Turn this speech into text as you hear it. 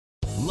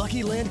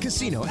Lucky Land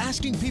Casino,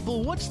 asking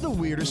people, what's the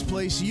weirdest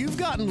place you've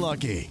gotten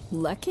lucky?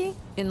 Lucky?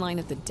 In line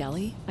at the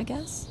deli, I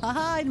guess?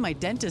 Aha, in my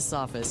dentist's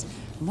office.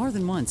 More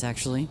than once,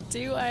 actually.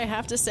 Do I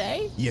have to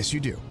say? Yes, you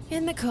do.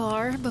 In the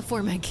car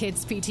before my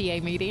kids'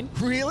 PTA meeting.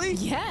 Really?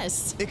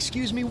 Yes.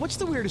 Excuse me, what's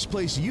the weirdest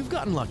place you've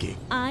gotten lucky?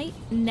 I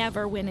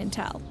never win and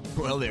tell.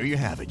 Well, there you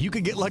have it. You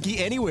can get lucky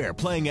anywhere,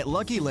 playing at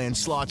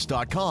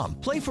LuckyLandSlots.com.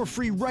 Play for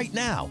free right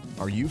now.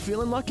 Are you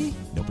feeling lucky?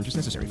 No purchase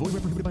necessary. Void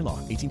where prohibited by law.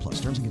 18+.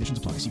 Terms and conditions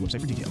apply. See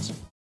website for details.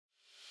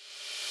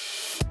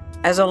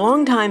 As a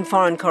longtime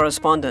foreign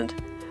correspondent,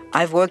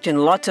 I've worked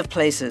in lots of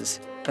places,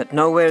 but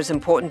nowhere as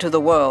important to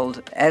the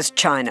world as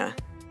China.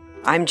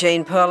 I'm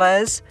Jane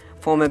Perlez,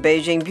 former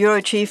Beijing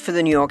bureau chief for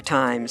the New York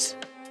Times.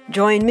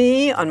 Join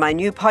me on my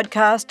new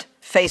podcast,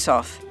 Face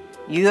Off,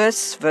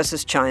 U.S.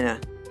 versus China,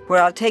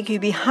 where I'll take you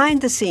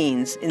behind the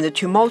scenes in the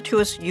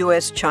tumultuous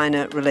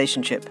U.S.-China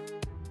relationship.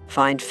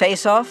 Find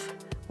Face Off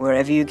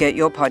wherever you get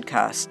your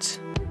podcasts.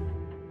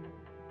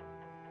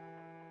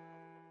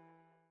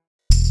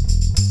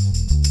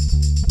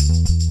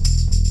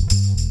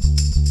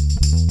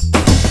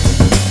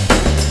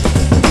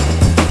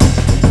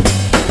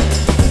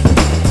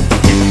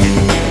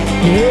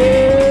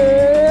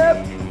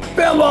 Yep,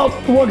 Film Vault.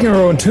 Welcome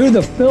everyone to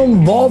the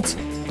Film Vault.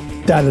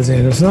 That is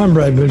Anderson. I'm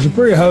Brad Bridger,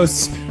 your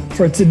hosts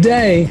for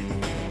today.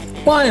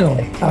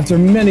 Finally, after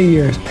many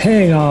years,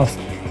 paying off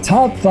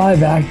top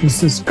 5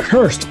 actresses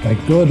cursed by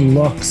good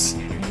looks.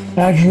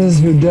 Actresses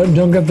who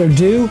don't get their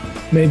due,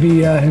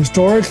 maybe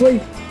historically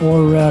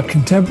or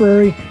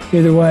contemporary.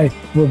 Either way,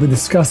 we'll be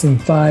discussing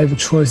 5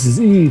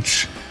 choices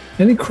each.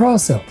 Any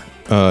crossover?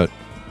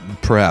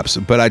 Perhaps,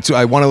 but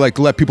I want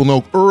to let people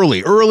know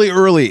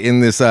early in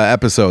this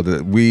episode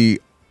that we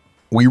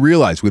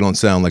realize we don't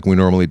sound like we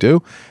normally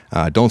do.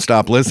 Don't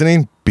stop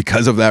listening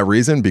because of that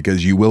reason,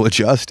 because you will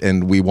adjust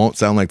and we won't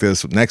sound like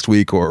this next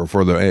week or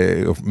for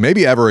the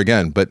maybe ever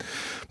again. But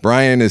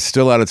Brian is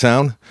still out of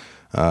town.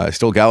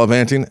 Still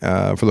gallivanting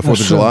for the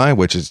 4th of July,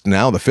 which is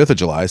now the 5th of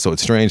July, so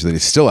it's strange that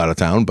he's still out of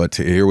town, but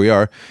here we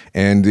are.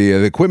 And the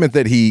equipment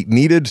that he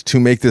needed to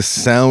make this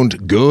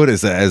sound good,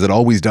 as it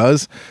always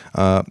does,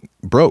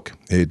 broke.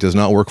 It does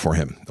not work for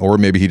him. Or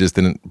maybe he just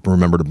didn't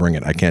remember to bring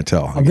it. I can't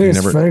tell. I think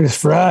it's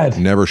fried.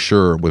 Never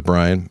sure with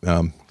Brian.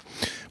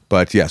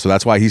 But yeah, so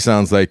that's why he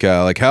sounds like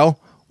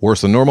hell,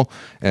 worse than normal,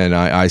 and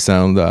I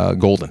sound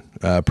golden,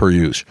 per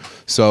usual.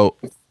 So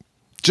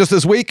just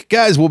this week,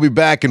 guys, we'll be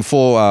back in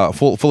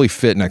fully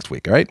fit next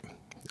week, all right?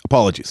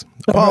 Apologies.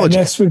 Right,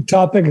 next week's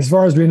topic, as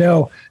far as we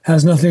know,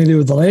 has nothing to do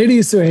with the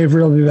ladies, so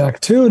Avery will be back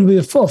too. It'll be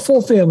a full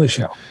family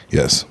show.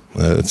 Yes,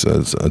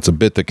 it's a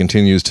bit that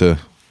continues to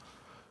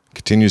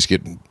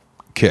get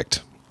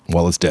kicked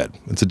while it's dead.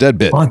 It's a dead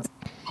bit.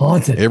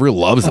 Haunted. Avery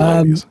loves the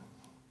ladies.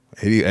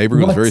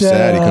 Avery was very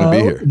sad he couldn't be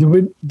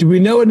here. Do we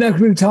know what next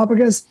week's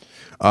topic is?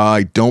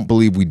 I don't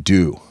believe we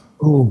do.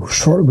 Oh,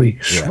 short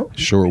week.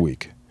 Short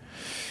week.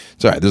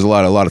 It's all right. There's a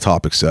lot of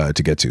topics to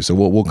get to, so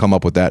we'll come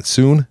up with that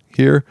soon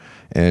here,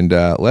 and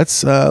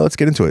let's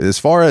get into it. As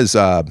far as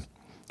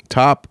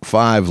top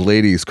 5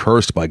 ladies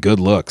cursed by good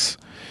looks,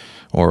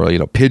 or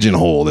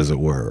pigeonholed, as it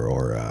were,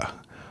 or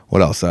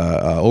what else?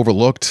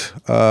 Overlooked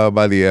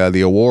by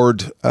the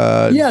award.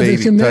 They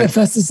can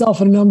manifest itself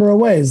in a number of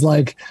ways.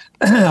 Like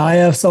I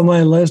have some on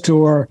my list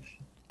who are,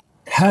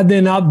 had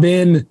they not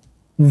been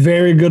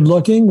very good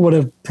looking, would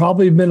have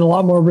probably been a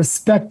lot more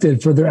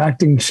respected for their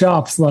acting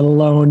chops, let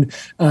alone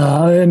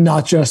and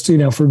not just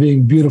for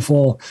being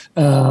beautiful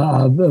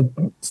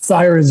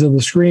sirens of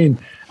the screen.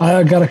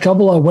 I got a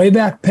couple of way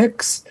back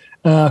picks,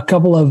 a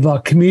couple of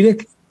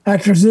comedic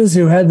actresses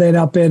who, had they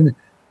not been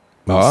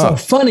so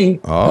funny,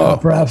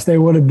 perhaps they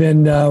would have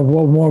been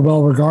more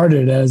well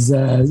regarded as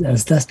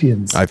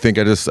thespians. I think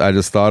I just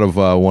thought of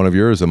one of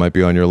yours that might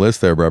be on your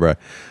list there, Barbara.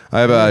 I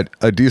have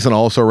a decent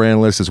also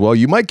ran list as well.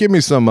 You might give me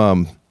some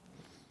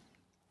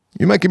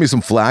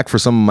flack for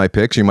some of my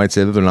picks. You might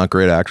say that they're not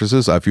great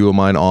actresses. A few of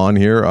mine on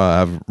here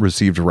have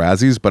received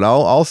Razzies, but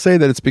I'll say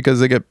that it's because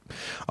they get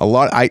a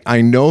lot.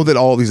 I know that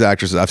all of these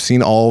actresses, I've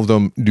seen all of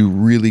them do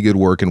really good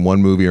work in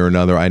one movie or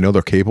another. I know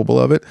they're capable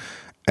of it,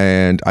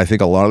 and I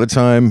think a lot of the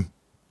time,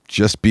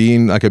 just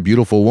being like a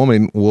beautiful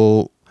woman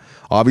will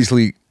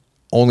obviously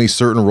only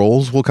certain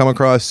roles will come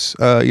across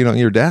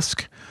your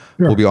desk.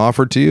 Sure. Will be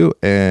offered to you,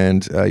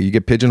 and you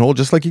get pigeonholed,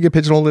 just like you get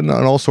pigeonholed in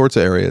all sorts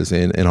of areas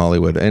in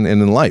Hollywood and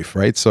in life,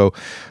 right? So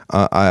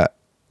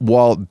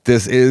while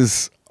this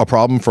is a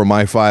problem for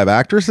my 5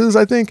 actresses,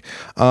 I think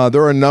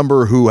there are a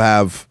number who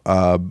have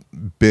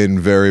been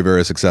very,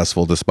 very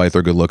successful despite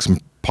their good looks,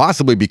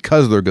 possibly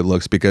because of their good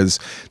looks, because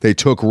they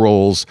took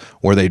roles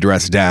where they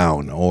dressed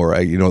down, or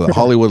the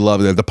Hollywood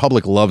loves it. The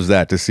public loves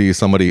that, to see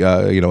somebody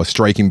a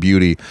striking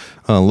beauty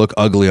look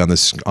ugly on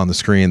the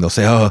screen. They'll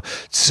say, "Oh,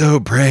 so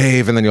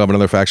brave," and then you'll have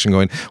another faction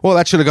going, "Well,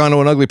 that should have gone to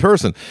an ugly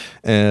person."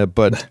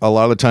 But a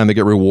lot of the time they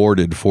get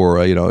rewarded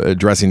for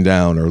dressing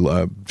down,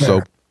 or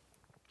so.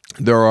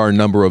 There are a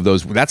number of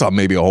those. That's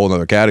maybe a whole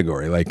other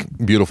category, like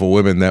beautiful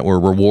women that were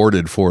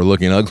rewarded for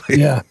looking ugly.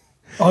 Yeah,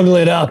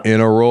 ugly it up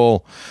in a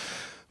role.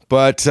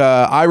 But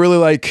I really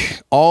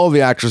like all of the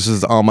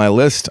actresses on my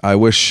list. I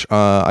wish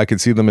I could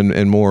see them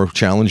in more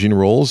challenging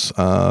roles.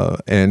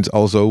 And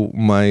also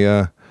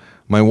my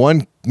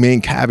one main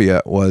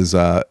caveat was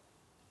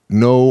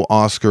no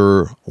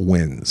Oscar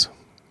wins.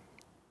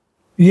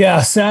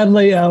 Yeah,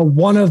 sadly,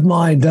 one of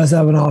mine does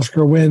have an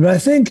Oscar win, but I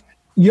think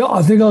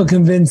I'll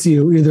convince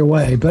you either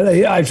way. But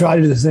I try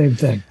to do the same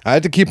thing. I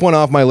had to keep one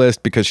off my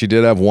list because she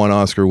did have one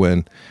Oscar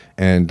win,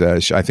 and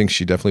I think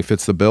she definitely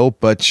fits the bill.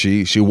 But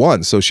she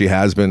won, so she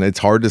has been. It's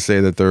hard to say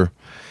that they're.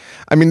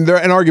 I mean,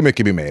 an argument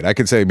can be made. I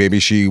could say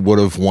maybe she would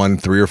have won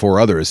 3 or 4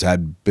 others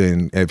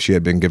if she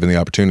had been given the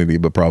opportunity,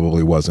 but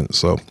probably wasn't.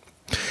 So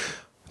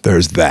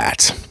there's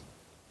that.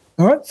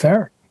 All right,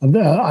 fair.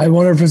 I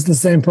wonder if it's the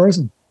same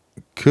person.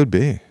 Could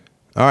be.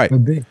 All right.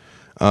 Could be.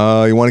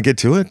 You want to get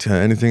to it?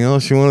 Anything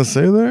else you want to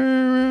say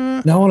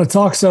there? Now I want to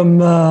talk some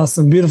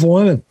beautiful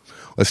women.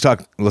 Let's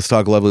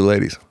talk lovely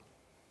ladies.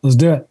 Let's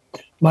do it.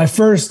 My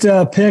first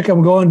pick,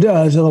 I'm going to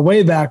the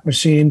Wayback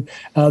Machine.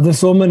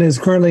 This woman is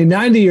currently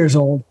 90 years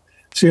old.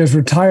 She has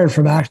retired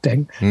from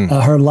acting.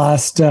 Her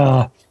last,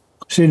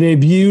 she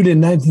debuted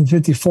in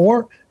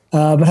 1954,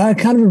 but had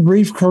kind of a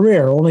brief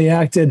career. Only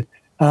acted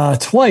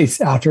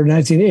twice after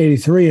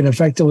 1983 and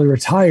effectively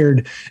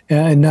retired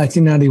in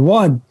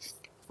 1991.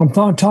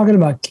 I'm talking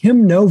about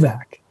Kim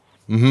Novak.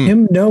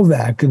 Kim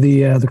Novak,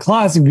 the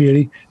classic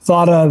beauty,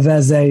 thought of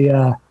as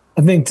I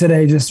think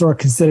today just sort of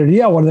considered,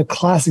 one of the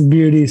classic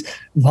beauties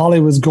of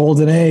Hollywood's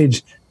golden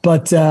age.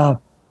 But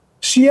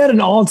she had an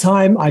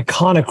all-time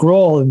iconic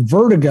role in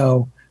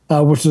Vertigo,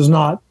 which was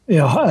not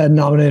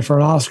nominated for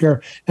an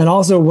Oscar, and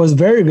also was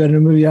very good in a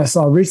movie I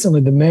saw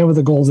recently, The Man with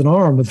the Golden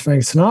Arm with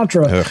Frank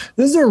Sinatra.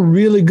 This is a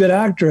really good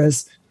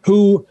actress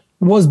who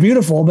was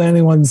beautiful by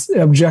anyone's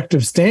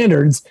objective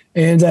standards,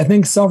 and I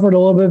think suffered a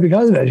little bit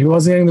because of it. She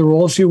wasn't getting the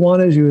role she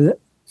wanted.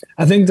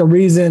 I think the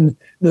reason,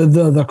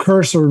 the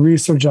cursory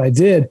research I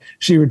did,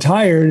 she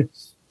retired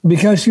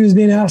because she was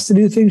being asked to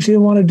do things she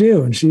didn't want to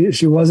do, and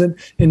she wasn't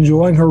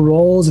enjoying her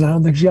roles, and I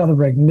don't think she got the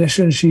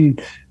recognition she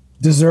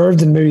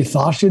deserved and maybe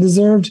thought she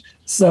deserved.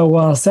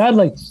 So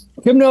sadly,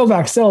 Kim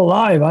Novak's still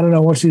alive. I don't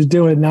know what she's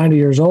doing at 90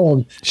 years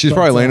old. She's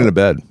probably laying in a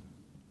bed.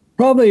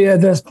 Probably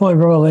at this point,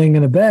 probably laying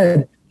in a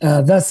bed.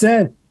 That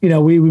said,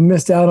 we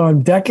missed out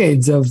on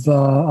decades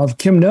of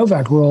Kim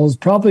Novak roles,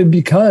 probably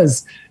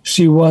because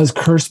she was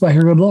cursed by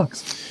her good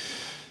looks.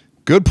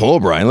 Good pull,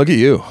 Brian. Look at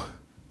you.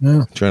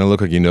 Yeah. Trying to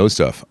look like you know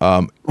stuff.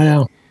 I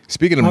know.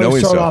 Speaking of knowing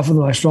stuff. I start off with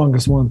my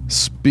strongest one.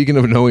 Speaking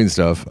of knowing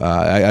stuff,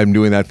 I'm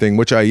doing that thing,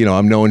 which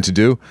I'm known to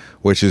do,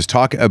 which is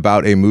talk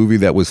about a movie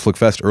that was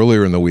Flickfest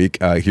earlier in the week,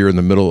 here in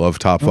the middle of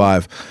top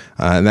 5.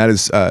 And that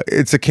is,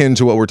 it's akin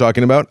to what we're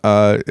talking about.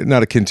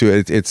 Not akin to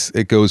it.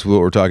 It goes with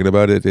what we're talking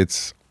about.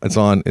 It's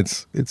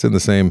in the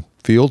same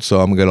field.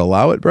 So I'm going to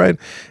allow it, Brian.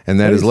 And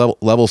that is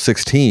level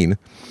 16.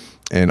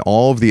 And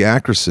all of the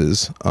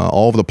actresses,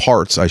 all of the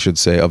parts, I should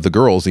say, of the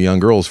girls, the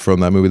young girls from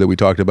that movie that we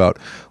talked about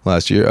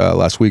last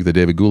week, that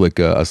David Gulick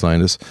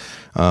assigned us,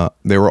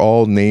 they were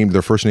all named,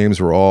 their first names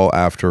were all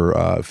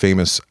after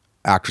famous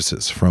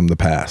actresses from the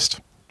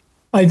past.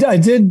 I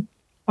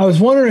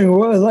was wondering,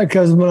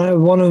 because one of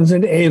them was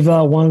named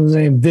Ava, one of them was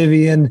named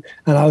Vivian,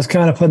 and I was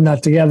kind of putting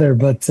that together,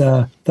 but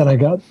then I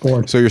got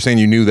bored. So you're saying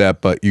you knew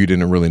that, but you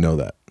didn't really know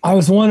that. I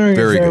was wondering if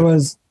there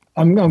was...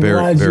 I'm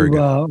glad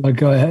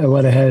you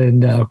went ahead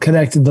and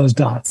connected those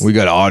dots. We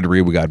got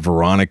Audrey, we got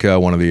Veronica,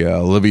 one of the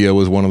Olivia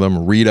was one of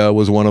them, Rita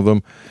was one of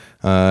them.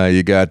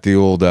 You got the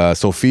old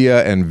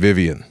Sophia and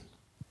Vivian.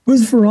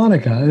 Who's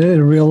Veronica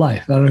in real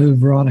life? I don't know who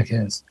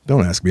Veronica is.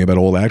 Don't ask me about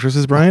old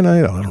actresses, Brian.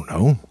 I don't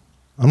know.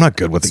 I'm not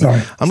good with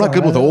not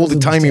good with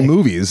old timey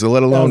movies,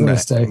 let alone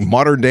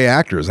modern day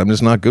actors. I'm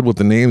just not good with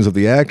the names of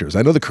the actors.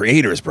 I know the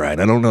creators,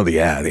 Brian. I don't know the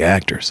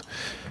actors.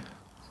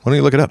 Why don't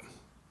you look it up?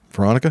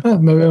 Veronica?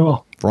 Maybe I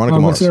will. Veronica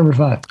Mars. What's number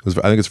 5? I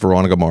think it's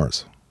Veronica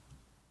Mars.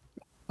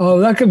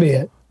 Oh, that could be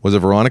it. Was it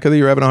Veronica that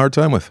you're having a hard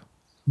time with?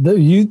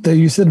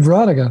 You said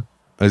Veronica.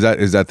 Is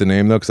that the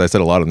name though? Because I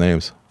said a lot of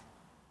names.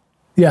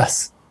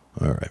 Yes.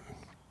 All right.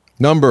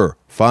 Number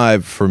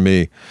 5 for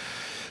me.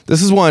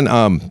 This is one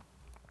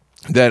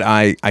that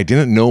I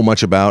didn't know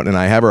much about, and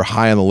I have her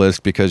high on the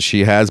list because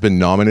she has been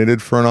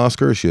nominated for an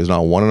Oscar. She has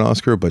not won an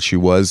Oscar, but she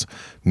was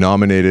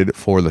nominated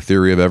for The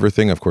Theory of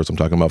Everything. Of course, I'm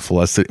talking about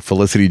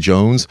Felicity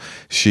Jones.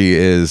 She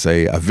is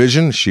a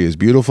vision. She is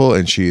beautiful,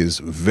 and she is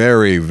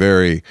very,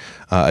 very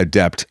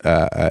adept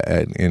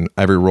in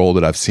every role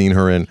that I've seen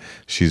her in.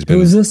 She's been.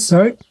 Who is this?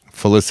 Sorry?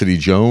 Felicity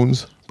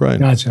Jones, Brian.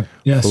 Gotcha.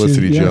 Yes,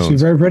 Felicity Jones.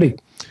 She's very pretty.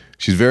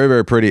 She's very,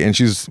 very pretty, and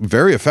she's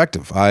very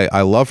effective.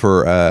 I love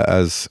her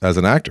as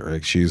an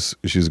actor. She's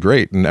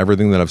great in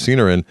everything that I've seen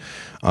her in.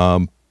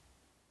 Obviously,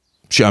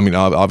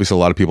 a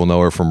lot of people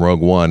know her from Rogue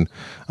One,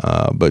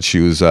 but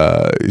she's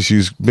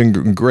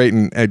been great.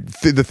 And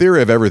The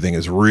Theory of Everything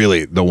is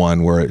really the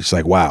one where it's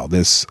like, wow,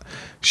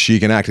 she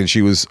can act, and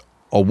she was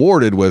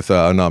awarded with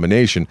a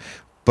nomination.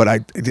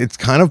 But it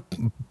kind of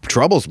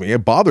troubles me.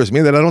 It bothers me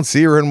that I don't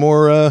see her in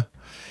more.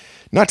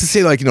 Not to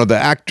say the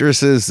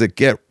actresses that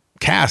get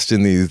cast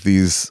in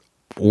these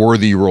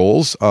worthy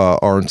roles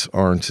aren't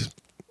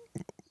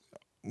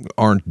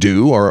aren't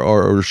due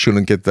or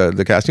shouldn't get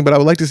the casting. But I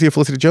would like to see a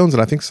Felicity Jones,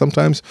 and I think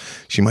sometimes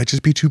she might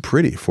just be too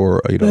pretty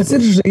for That's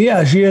interesting.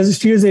 Yeah, she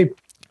is a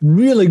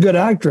really good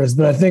actress,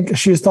 but I think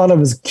she is thought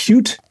of as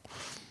cute.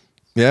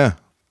 Yeah.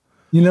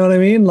 You know what I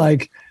mean?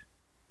 Like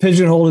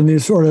pigeonholed in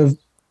these sort of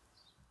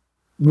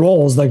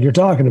roles like you're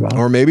talking about.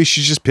 Or maybe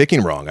she's just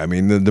picking wrong. I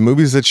mean, the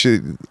movies that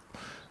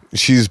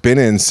she's been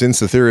in since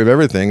The Theory of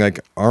Everything, like,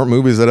 aren't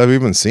movies that I've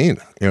even seen,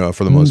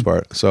 for the most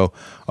part. So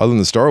other than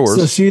the Star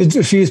Wars.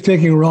 So she's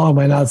picking wrong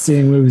by not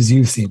seeing movies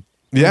you've seen.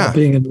 Yeah. Not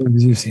being in the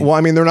movies you've seen. Well,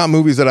 I mean, they're not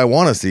movies that I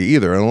want to see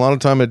either. And a lot of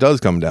time it does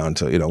come down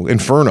to,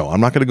 Inferno. I'm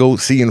not going to go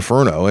see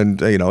Inferno and,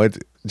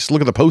 just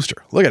look at the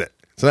poster. Look at it.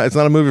 It's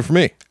not a movie for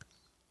me.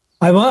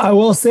 I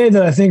will say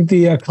that I think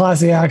the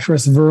classic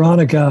actress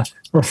Veronica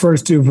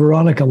refers to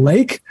Veronica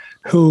Lake,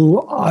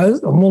 who I'm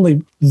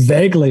only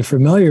vaguely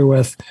familiar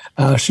with.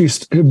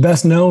 She's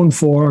best known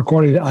for,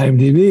 according to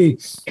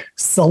IMDb,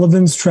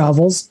 Sullivan's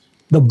Travels,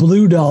 The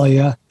Blue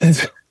Dahlia.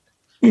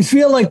 You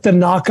feel like the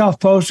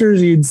knockoff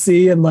posters you'd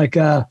see in like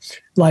a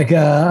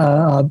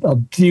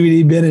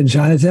DVD bin in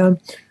Chinatown.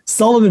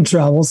 Sullivan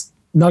Travels,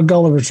 not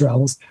Gulliver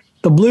Travels.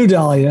 The Blue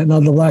Dahlia,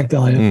 not the Black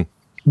Dahlia.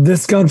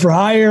 This Gun for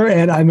Hire,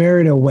 and I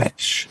Married a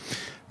Witch.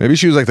 Maybe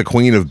she was like the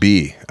Queen of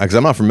B, because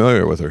I'm not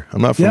familiar with her.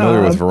 I'm not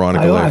familiar with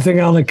Veronica Lake. I think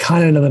I only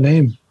kind of know the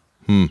name.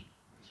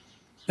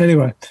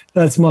 Anyway,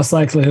 that's most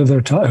likely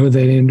who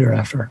they named her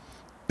after.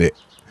 The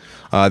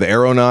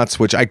Aeronauts,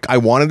 which I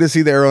wanted to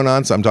see the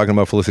Aeronauts. I'm talking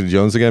about Felicity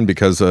Jones again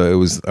because it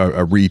was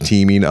a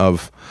re-teaming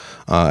of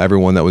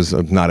everyone that was,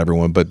 not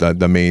everyone, but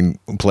the main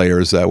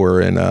players that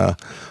were in The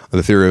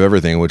Theory of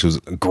Everything, which was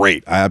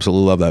great. I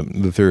absolutely love that.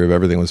 The Theory of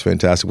Everything was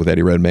fantastic with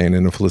Eddie Redmayne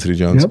and Felicity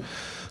Jones. Yep.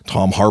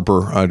 Tom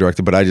Harper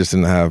directed, but I just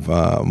didn't have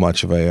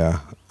much of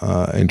a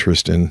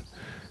interest in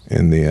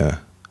the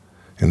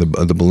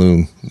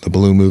balloon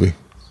movie.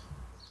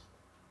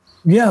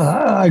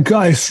 Yeah,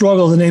 I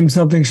struggle to name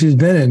something she's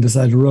been in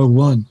besides Rogue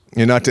One.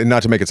 And not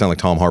to make it sound like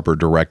Tom Harper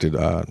directed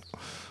The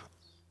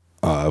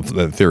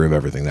Theory of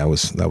Everything. That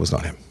was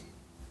not him.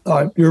 All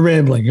right, you're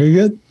rambling. Are you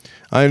good?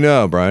 I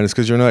know, Brian. It's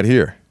because you're not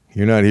here.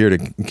 You're not here to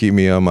keep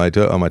me on my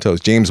toes.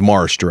 James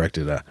Marsh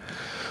directed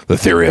The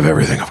Theory of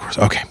Everything, of course.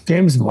 Okay.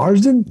 James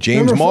Marsden?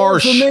 James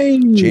Marsh.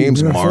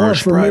 James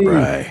Marsh, Bri.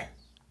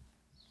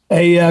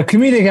 A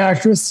comedic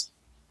actress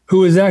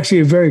who is actually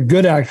a very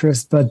good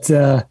actress, but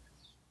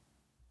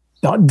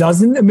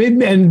doesn't.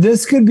 And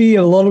this could be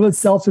a little bit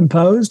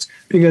self-imposed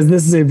because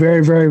this is a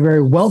very, very,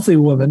 very wealthy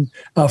woman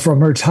from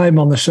her time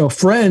on the show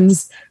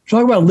Friends. We're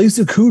talking about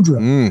Lisa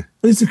Kudrow.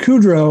 Lisa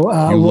Kudrow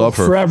will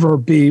forever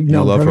be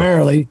known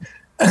primarily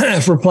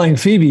for playing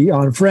Phoebe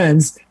on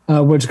Friends,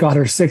 which got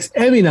her 6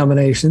 Emmy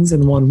nominations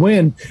and 1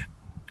 win.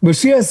 But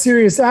she has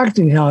serious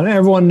acting talent.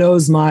 Everyone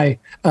knows my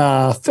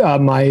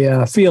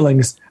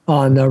feelings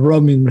on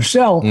Romeo and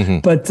Michelle.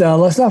 But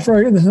let's not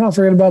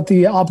forget about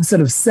The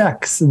Opposite of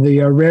Sex,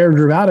 the rare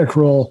dramatic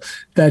role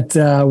that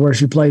where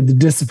she played the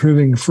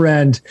disapproving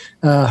friend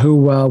who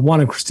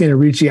wanted Christina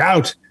Ricci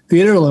out, the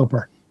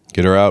interloper.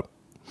 Get her out.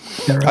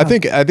 I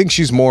think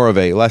she's more of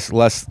a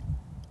less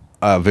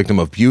victim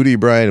of beauty,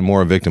 Brian, and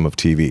more a victim of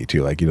TV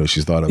too. Like,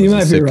 she's thought of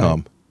as a sitcom.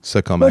 Right.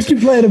 Sitcom. But she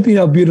played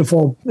a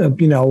beautiful,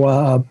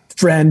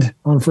 friend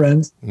on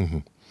Friends.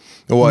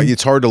 Well,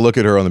 it's hard to look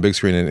at her on the big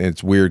screen, and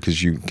it's weird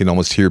because you can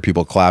almost hear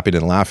people clapping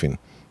and laughing.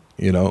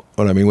 You know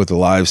what I mean with the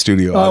live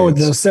studio. With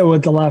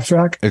the laugh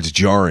track. It's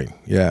jarring.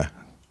 Yeah.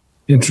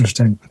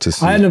 Interesting.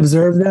 I hadn't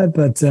observed that,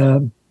 but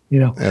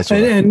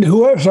and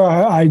whoever.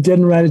 Sorry, I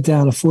didn't write it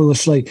down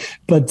foolishly,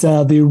 but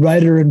the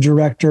writer and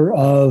director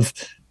of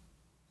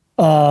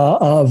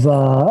Opposite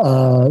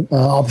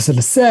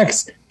of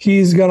Sex,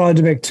 he's gone on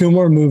to make 2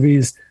 more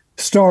movies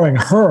starring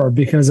her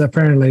because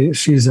apparently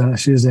she's a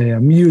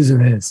muse of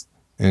his.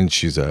 And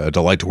she's a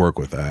delight to work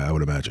with, I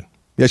would imagine.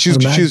 Yeah, she's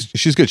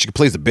good. She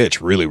plays the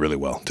bitch really, really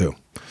well too.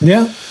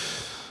 Yeah,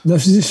 no,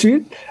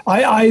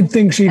 I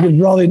think she could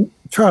probably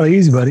Charlie,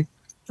 easy buddy.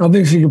 I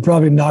think she could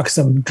probably knock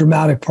some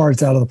dramatic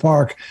parts out of the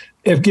park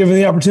if given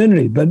the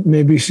opportunity. But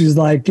maybe she's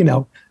like,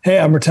 hey,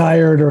 I'm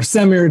retired or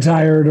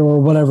semi-retired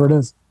or whatever it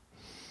is.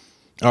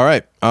 All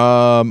right,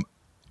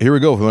 here we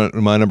go for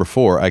my number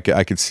 4.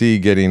 I could see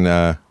getting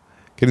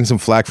some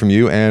flack from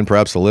you and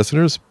perhaps the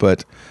listeners,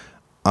 but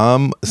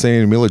I'm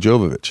saying Mila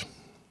Jovovich.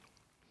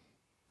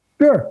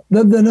 Sure.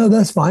 No,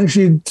 that's fine.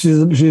 She's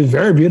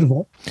very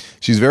beautiful.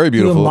 She's very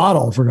beautiful. She's a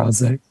model, for God's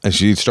sake. And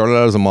she started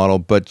out as a model,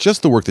 but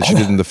just the work that she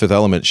did in The Fifth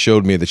Element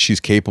showed me that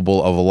she's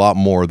capable of a lot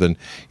more than,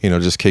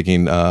 just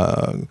kicking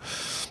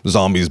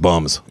zombies'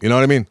 bums. You know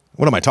what I mean?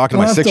 What am I talking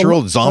to my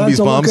 6-year-old? Zombies'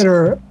 bums?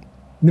 Let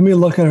me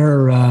look at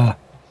her.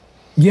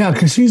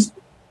 Because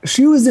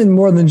she was in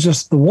more than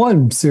just the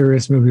one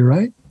serious movie,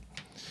 right?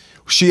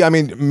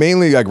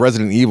 Mainly like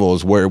Resident Evil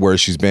is where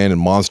she's been, and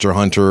Monster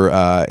Hunter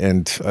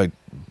and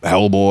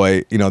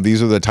Hellboy.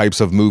 These are the types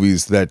of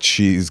movies that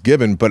she's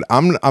given. But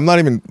I'm not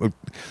even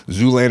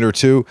Zoolander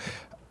 2.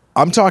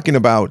 I'm talking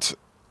about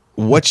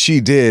what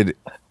she did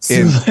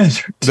in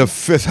The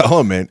Fifth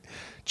Element.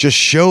 Just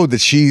showed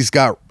that she's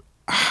got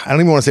I don't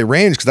even want to say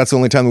range, because that's the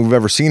only time that we've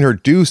ever seen her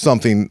do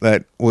something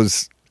that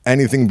was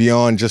anything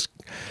beyond just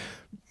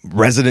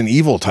Resident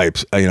Evil type,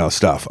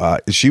 stuff.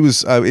 She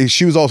was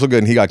also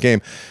good in He Got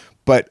Game,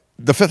 but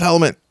The Fifth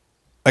Element,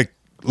 like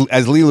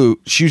as Leeloo,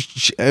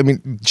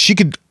 she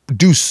could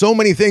do so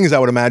many things, I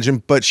would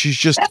imagine, but she's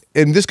just,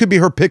 and this could be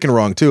her picking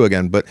wrong too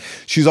again, but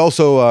she's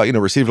also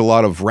received a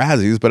lot of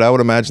Razzies, but I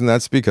would imagine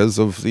that's because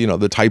of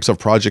the types of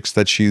projects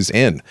that she's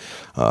in.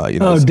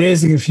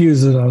 Dazed and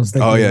Confused is what I was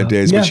thinking. Oh yeah, about.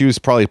 Dazed, but she was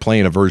probably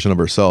playing a version of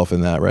herself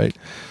in that, right?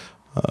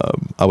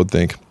 I would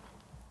think.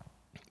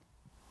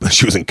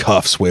 She was in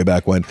Cuffs way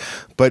back when,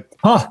 but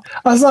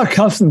I saw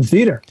Cuffs in the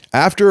theater.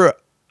 After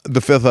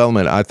The Fifth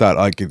Element, I thought,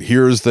 like,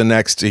 here's the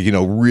next,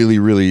 really,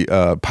 really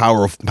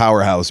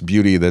powerhouse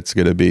beauty that's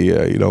going to be,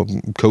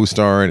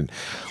 co-star and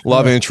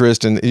love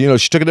interest. And,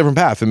 she took a different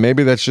path. And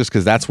maybe that's just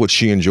because that's what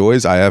she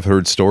enjoys. I have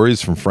heard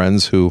stories from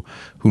friends who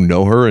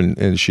know her,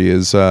 and she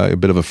is a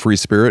bit of a free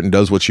spirit and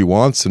does what she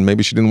wants. And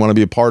maybe she didn't want to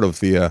be a part of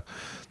the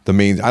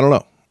main. I don't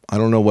know. I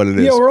don't know what it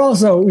is. Yeah, we're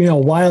also,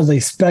 wildly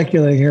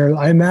speculating here.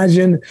 I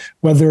imagine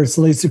whether it's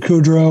Lisa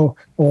Kudrow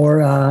or,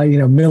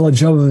 Mila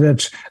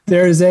Jovovich,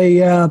 there's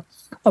a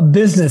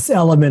business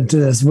element to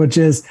this, which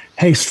is,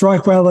 hey,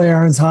 strike while the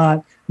iron's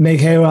hot, make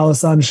hay while the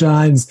sun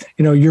shines.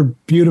 You're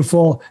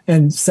beautiful,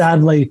 and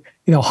sadly,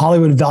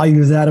 Hollywood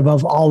values that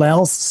above all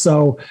else.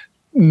 So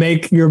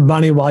make your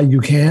money while you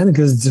can,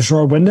 because it's a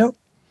short window.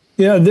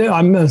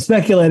 I'm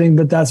speculating,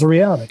 but that's a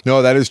reality.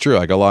 No, that is true.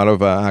 Like a lot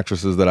of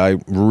actresses that I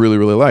really,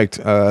 really liked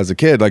as a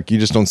kid, like you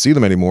just don't see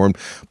them anymore. And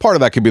part of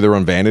that could be their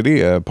own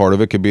vanity. Part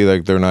of it could be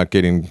like they're not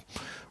getting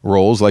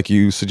roles like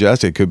you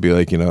suggest. It could be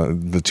like,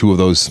 the two of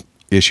those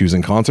issues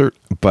in concert.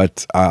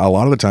 But a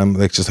lot of the time,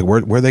 it's just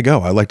like, where'd they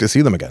go? I'd like to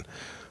see them again.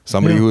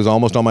 Somebody who is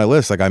almost on my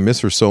list. Like I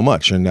miss her so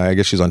much. And I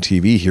guess she's on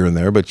TV here and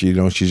there, but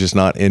she's just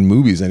not in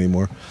movies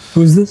anymore.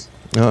 Who's this?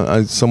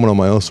 Someone on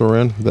my also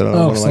ran that I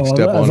don't want to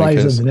step on. I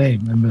said the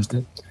name. I missed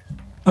it.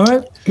 All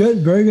right,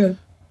 good, very good.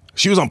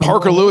 She was on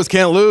Parker Lewis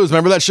Can't Lose.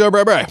 Remember that show,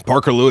 Bray?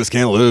 Parker Lewis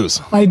Can't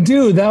Lose. I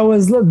do.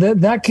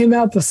 That came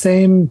out the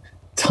same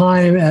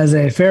time as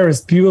a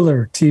Ferris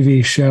Bueller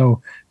TV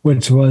show,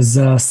 which was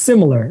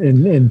similar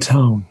in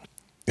tone.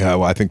 Yeah,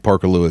 well, I think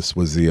Parker Lewis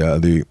was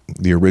the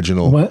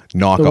original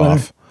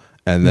knockoff.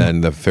 And then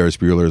the Ferris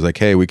Bueller is like,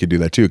 hey, we could do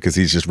that too, because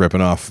he's just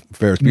ripping off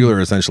Ferris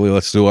Bueller, essentially.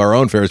 Let's do our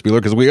own Ferris Bueller,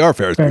 because we are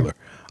Ferris Bueller.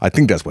 I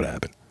think that's what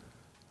happened.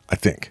 I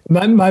think.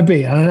 Might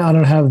be. I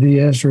don't have the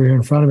answer here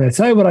in front of me. I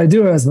tell you what I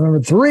do as number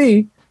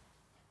 3,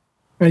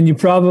 and you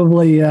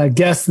probably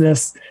guessed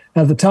this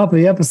at the top of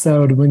the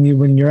episode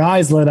when your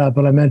eyes lit up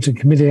when I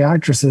mentioned comedic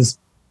actresses.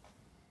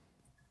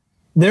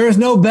 There is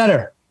no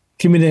better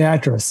comedic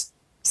actress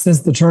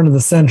since the turn of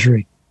the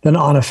century than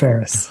Anna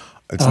Faris.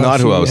 It's not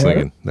who I was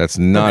thinking. That's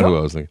not who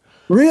I was thinking.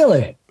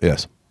 Really?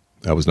 Yes,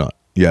 I was not.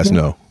 Yes,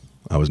 no,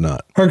 I was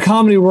not. Her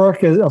comedy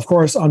work is, of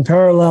course,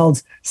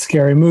 unparalleled.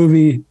 Scary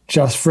Movie,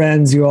 Just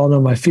Friends. You all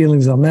know my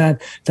feelings on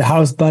that. The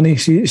House Bunny.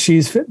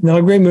 She's not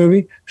a great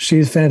movie.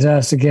 She's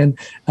fantastic in.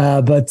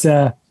 But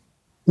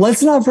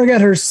let's not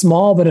forget her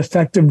small but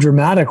effective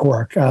dramatic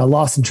work.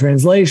 Lost in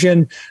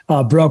Translation,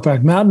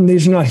 Brokeback Mountain.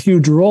 These are not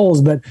huge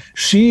roles, but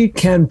she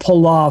can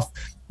pull off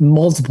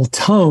multiple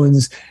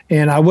tones,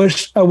 and I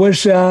wish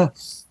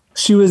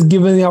she was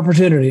given the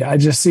opportunity. I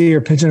just see her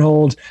pitch and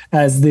hold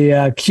as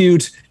the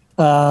cute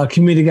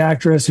comedic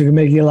actress who can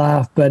make you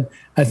laugh, but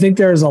I think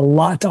there's a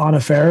lot to Anna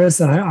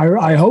Faris, and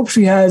I hope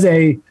she has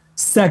a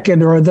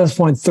second, or at this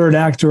point third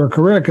act to her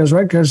career,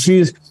 because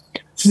she's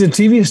a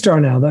TV star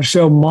now. That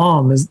show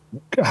Mom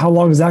how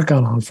long has that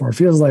gone on for? It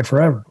feels like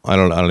forever.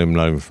 I'm not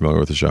even familiar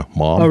with the show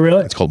Mom. Oh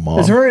really? It's called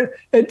Mom.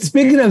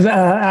 Speaking of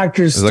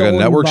actors, is it like a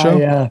network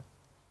show?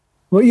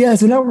 Well, yeah,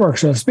 it's a network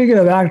show. Speaking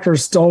of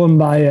actors stolen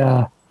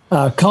by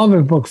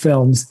comic book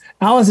films,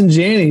 Allison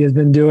Janney has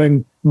been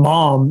doing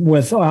Mom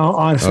with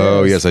on Faris.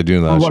 Oh, yes, I do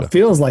know that what show.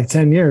 Feels like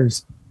 10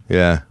 years.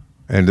 Yeah,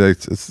 and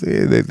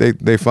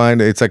they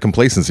find it's like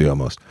complacency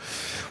almost.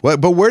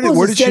 But where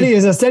did she?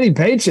 It's a steady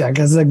paycheck.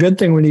 It's a good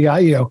thing when you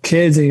got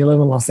kids and you live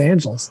in Los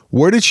Angeles.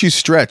 Where did she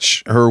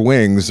stretch her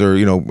wings,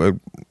 or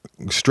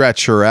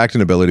stretch her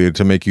acting ability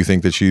to make you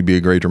think that she'd be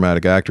a great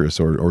dramatic actress,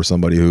 or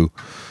somebody who?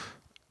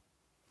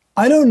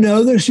 I don't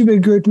know that she'd be a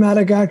great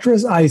dramatic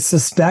actress. I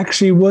suspect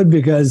she would,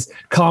 because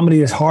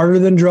comedy is harder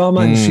than drama,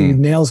 and she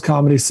nails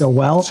comedy so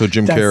well. So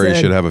Jim Carrey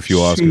should have a few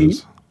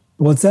Oscars.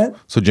 What's that?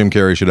 So Jim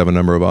Carrey should have a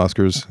number of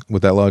Oscars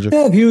with that logic?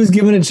 Yeah, if he was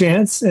given a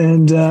chance.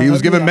 And he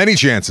was given many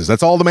chances.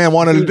 That's all the man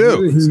wanted to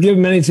do. He was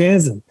given many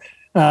chances.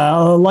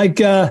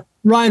 Ryan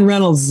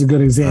Reynolds is a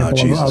good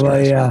example of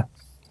a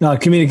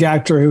comedic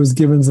actor who was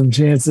given some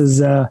chances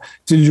to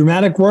do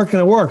dramatic work,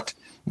 and it worked.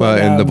 Well,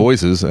 and The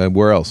Voices.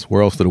 Where else?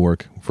 Where else did it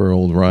work for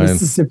old Ryan?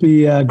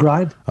 Mississippi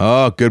Grind.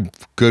 Oh, good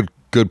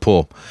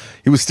pull.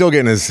 He was still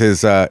getting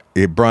his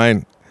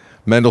Brian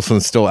Mendelsohn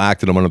still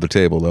acted him under the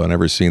table, though, in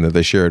every scene that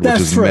they shared, which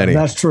is many.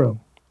 That's true.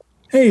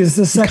 Hey, it's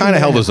the second. He kind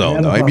of held his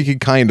own, though. He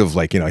kind of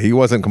he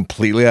wasn't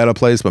completely out of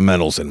place, but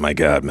Mendelsohn, my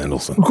God,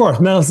 Mendelsohn. Of course,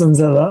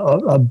 Mendelssohn's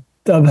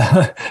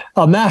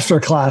a master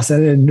class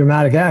in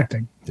dramatic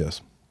acting.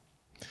 Yes.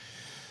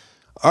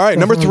 All right,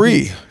 number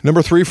three.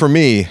 Number three for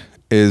me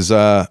is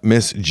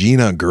Miss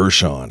Gina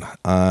Gershon.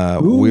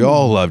 We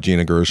all love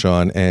Gina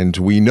Gershon, and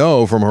we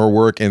know from her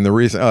work in the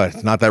recent,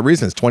 it's not that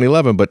recent, it's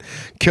 2011, but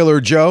Killer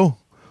Joe,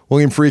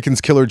 William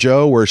Friedkin's Killer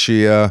Joe, where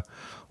she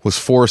was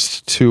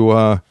forced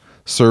to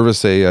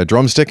service a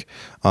drumstick.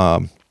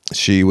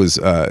 She was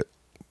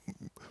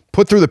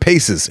put through the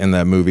paces in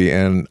that movie,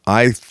 and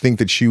I think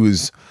that she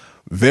was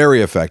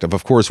very effective.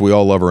 Of course, we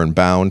all love her in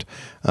Bound.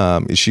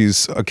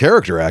 She's a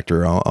character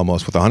actor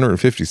almost with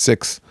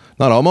 156.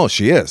 Not almost,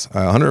 she is.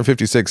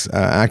 156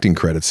 acting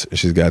credits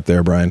she's got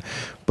there, Brian.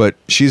 But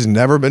she's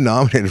never been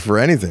nominated for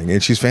anything,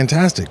 and she's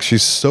fantastic.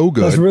 She's so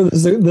good.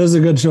 That's a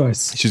good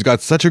choice. She's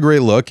got such a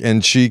great look,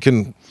 and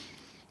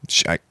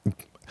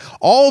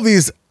all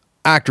these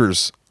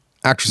actresses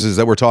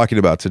that we're talking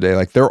about today,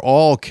 like they're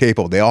all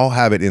capable. They all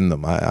have it in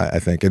them, I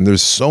think. And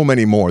there's so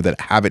many more that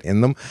have it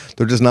in them.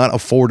 They're just not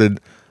afforded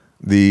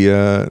the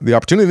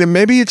opportunity. And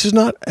maybe it's just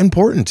not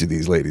important to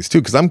these ladies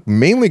too, because I'm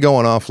mainly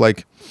going off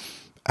like,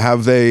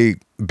 have they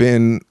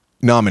been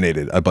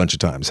nominated a bunch of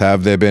times?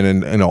 Have they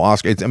been in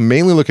Oscar? I'm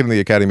mainly looking at the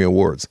Academy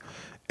Awards,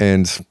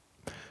 and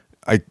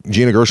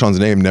Gina Gershon's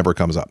name never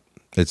comes up.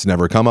 It's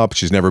never come up.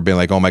 She's never been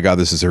like, oh my God,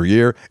 this is her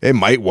year. It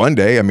might one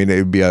day. I mean, it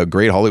would be a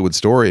great Hollywood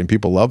story, and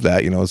people love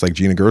that. It's like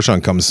Gina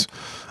Gershon comes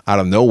out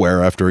of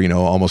nowhere after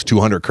almost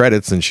 200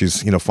 credits, and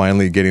she's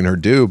finally getting her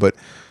due. But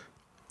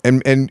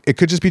and it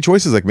could just be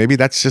choices like maybe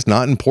that's just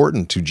not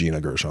important to Gina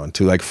Gershon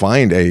to like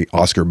find a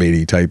Oscar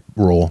Beatty type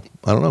role.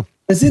 I don't know.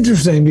 It's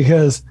interesting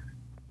because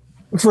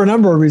for a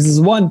number of reasons.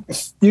 One,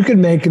 you could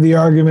make the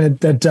argument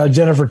that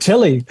Jennifer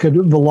Tilly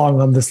could belong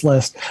on this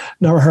list,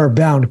 her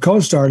Bound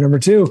co-star. Number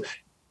two,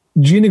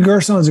 Gina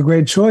Gershon is a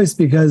great choice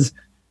because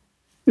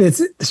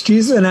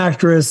she's an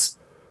actress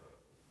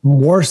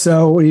more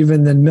so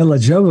even than Milla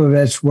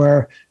Jovovich,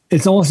 where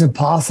it's almost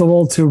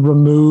impossible to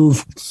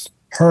remove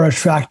her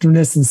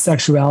attractiveness and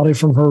sexuality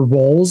from her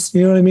roles.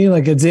 You know what I mean?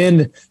 Like it's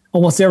in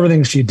almost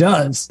everything she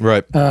does.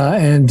 Right.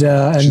 And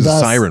she's thus, a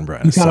siren,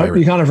 Brad. You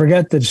kind of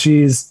forget that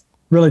she's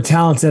really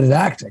talented at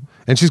acting.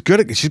 And she's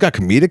good she's got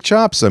comedic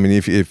chops. I mean,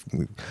 if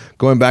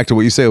going back to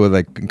what you say with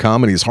like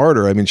comedy is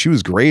harder, I mean, she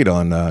was great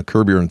on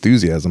Curb Your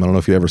Enthusiasm. I don't know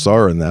if you ever saw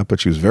her in that,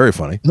 but she was very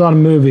funny. A lot of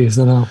movies,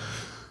 I know.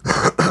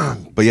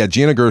 But yeah,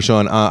 Gina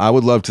Gershon, I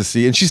would love to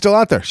see, and she's still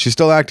out there. She's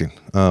still acting.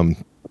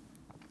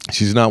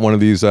 She's not one of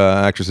these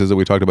actresses that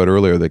we talked about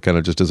earlier that kind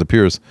of just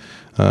disappears.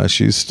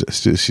 She's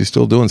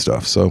still doing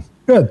stuff. So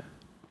good.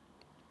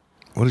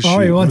 What is she?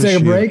 You want to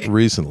take a break?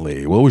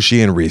 Recently, what was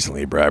she in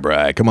recently?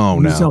 Brad, come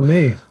on now. You tell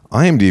me.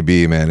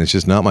 IMDb, man, it's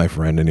just not my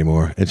friend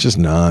anymore. It's just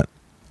not.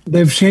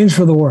 They've changed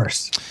for the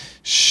worse.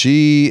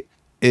 She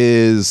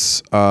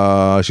was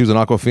in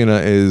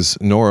Awkwafina is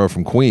Nora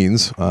from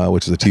Queens,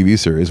 which is a TV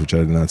series, which I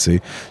did not see.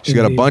 She's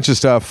got a bunch of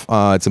stuff.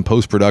 It's in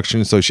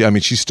post-production. So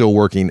she's still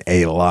working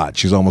a lot.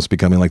 She's almost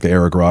becoming like the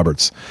Eric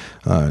Roberts.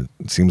 It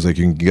seems like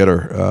you can get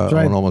her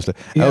on almost.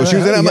 She was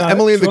in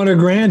Emily.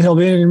 $200,000. He'll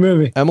be in your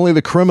movie. Emily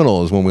the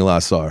Criminal is when we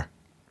last saw her.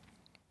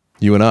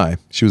 You and I.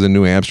 She was in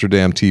New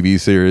Amsterdam TV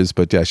series,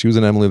 but yeah, she was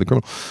in Emily the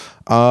Criminal.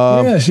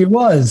 Yeah, she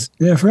was.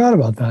 Yeah, I forgot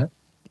about that.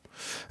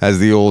 As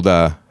the old,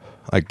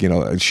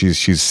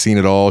 she's seen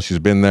it all. She's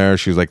been there.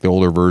 She's like the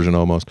older version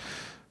almost.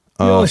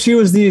 She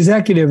was the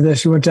executive that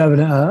she went to have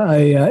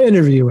an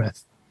interview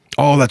with.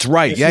 Oh, that's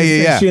right.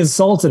 Yeah. She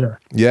insulted her.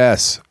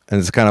 Yes. And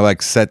it's kind of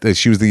like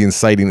she was the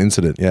inciting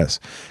incident. Yes.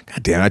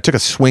 God damn, I took a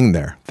swing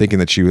there thinking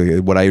that she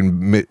was what I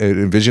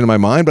envisioned in my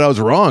mind, but I was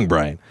wrong,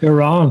 Brian. You're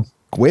wrong.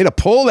 Way to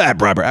pull that,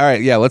 brother. All right,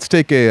 yeah, let's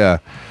take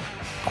a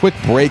quick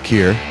break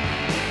here.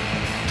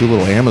 Do a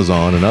little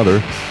Amazon and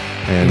other,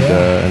 and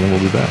then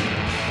we'll be back.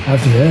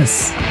 After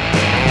this.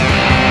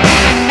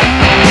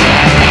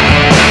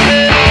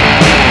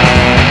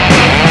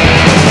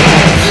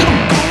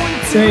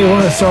 So you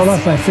want to start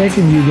off by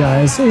thanking you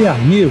guys.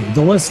 You,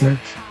 the listener,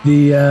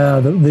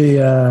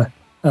 the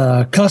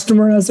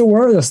customer, as it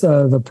were, that's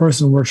the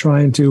person we're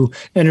trying to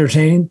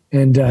entertain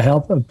and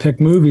help pick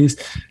movies.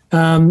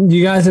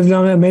 You guys have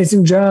done an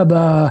amazing job.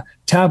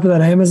 Tap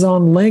that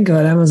Amazon link,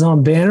 that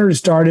Amazon banner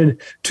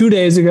started 2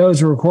 days ago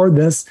to record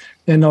this,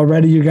 and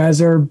already you guys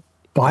are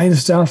buying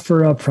stuff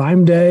for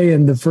Prime Day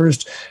and the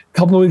first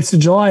couple of weeks of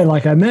July.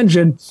 Like I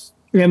mentioned,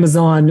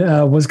 Amazon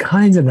was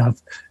kind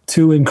enough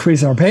to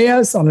increase our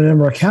payouts on a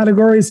number of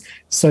categories.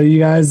 So you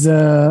guys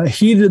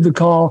heeded the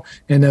call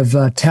and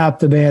have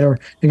tapped the banner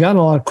and gotten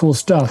a lot of cool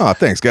stuff. Oh,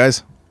 thanks,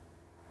 guys.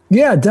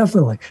 Yeah,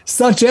 definitely.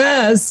 Such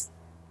as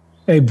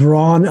a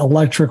Braun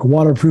electric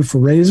waterproof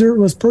razor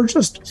was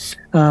purchased.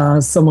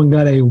 Someone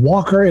got a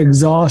Walker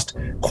exhaust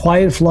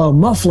quiet flow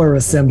muffler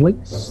assembly.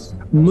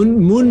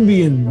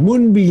 Moonbeam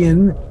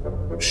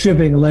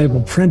shipping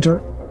label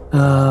printer.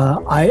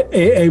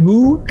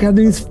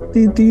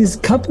 These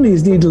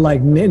companies need to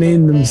like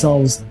name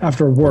themselves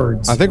after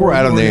words. I think we're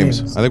out of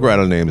names.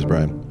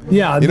 Brian.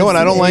 Yeah. You know what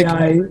I don't like?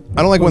 I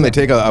don't like when they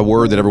take a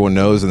word that everyone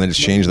knows and then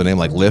just change the name,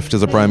 like Lyft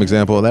is a prime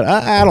example of that.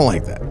 I don't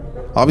like that.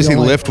 Obviously,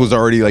 Lyft was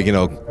already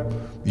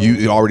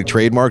you already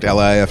trademarked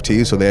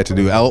LIFT, so they had to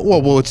do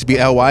it'd be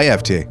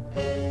LYFT.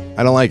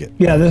 I don't like it.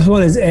 Yeah, this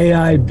one is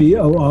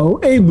AIBOO,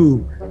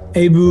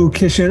 Abu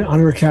Kitchen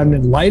Under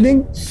Cabinet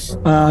Lighting,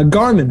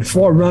 Garmin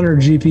Forerunner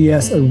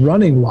GPS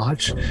running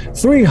watch,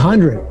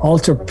 300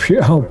 ultra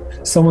pure. Oh,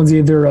 someone's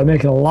either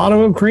making a lot of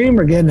whipped cream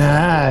or getting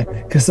high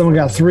because someone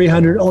got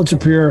 300 ultra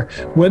pure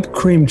whipped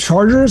cream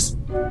chargers,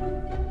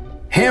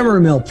 Hammer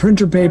Mill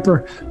printer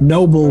paper,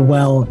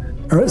 Noblewell.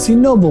 That's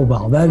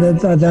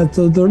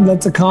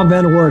a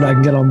compound word I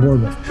can get on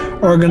board with.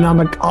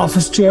 Ergonomic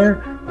office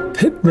chair,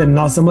 then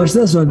not so much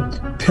this one.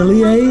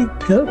 Pilier,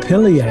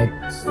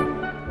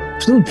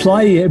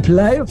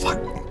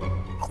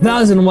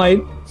 1,000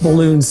 white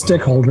balloon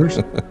stick holders.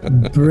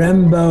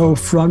 Brembo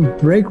front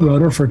brake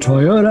rotor for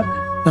Toyota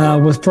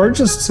was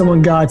purchased.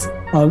 Someone got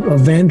a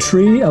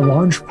Vantry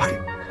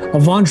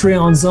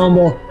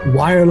Ensemble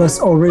wireless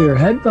over-ear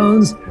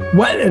headphones.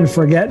 Wet and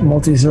Forget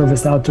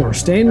multi-service outdoor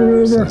stain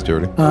remover.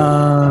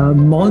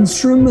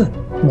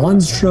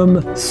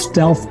 Monstrum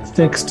stealth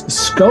fixed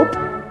scope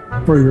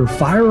for your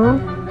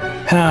firearm.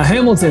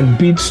 Hamilton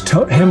Beach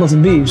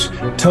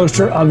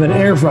toaster oven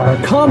air fryer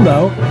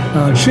combo.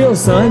 Chill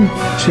Sun,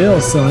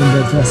 that's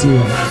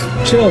SUA.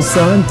 Chill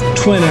Sun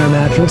twin air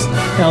mattress.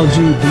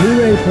 LG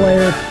Blu-ray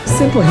player.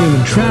 Simple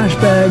Human trash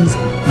bags.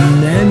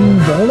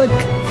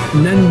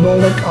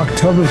 Nenbolic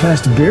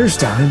Oktoberfest beer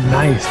stein.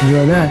 Nice,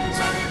 enjoy that.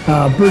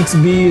 Burt's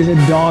Bees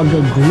dog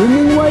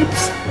grooming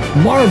wipes.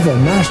 Marvel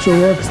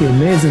Masterworks The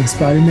Amazing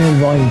Spider-Man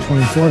Volume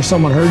 24.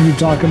 Someone heard you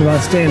talking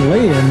about Stan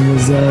Lee and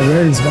was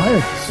very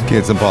inspired. Okay,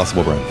 it's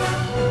impossible, Brian.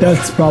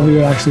 That's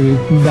probably actually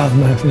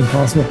mathematically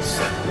impossible.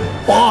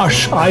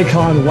 Bosch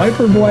Icon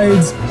wiper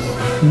blades.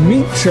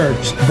 Meat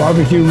Church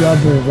barbecue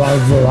rubber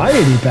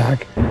variety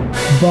pack.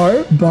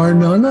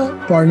 Barnana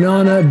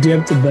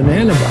dipped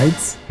banana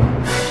bites.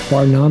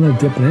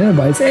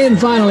 And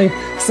finally,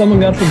 someone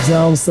got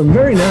themselves some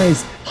very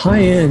nice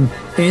high-end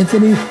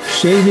Anthony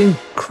shaving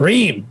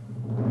cream.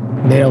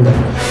 Nailed it.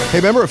 Hey,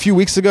 remember a few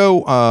weeks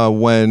ago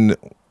when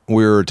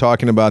we were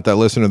talking about that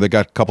listener that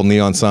got a couple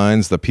neon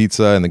signs, the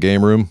pizza and the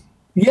game room?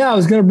 Yeah, I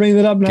was going to bring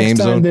that up next Game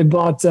time Zone. they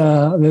bought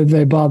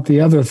the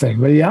other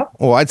thing. But yeah.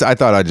 Well, I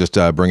thought I'd just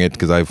bring it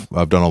because I've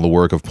done all the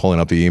work of pulling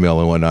up the email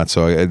and whatnot.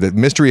 So the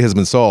mystery has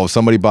been solved.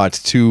 Somebody bought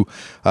 2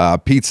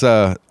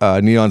 pizza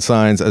neon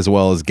signs as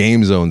well as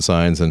Game Zone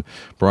signs, and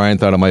Brian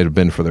thought it might have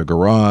been for their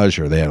garage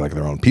or they had like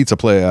their own pizza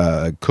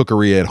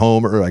cookery at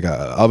home or like a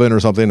oven or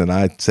something. And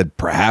I said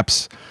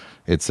perhaps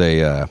it's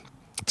a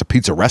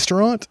pizza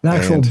restaurant. An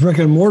actual brick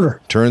and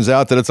mortar. Turns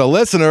out that it's a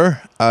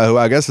listener who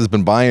I guess has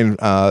been buying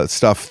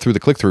stuff through the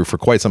click-through for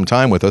quite some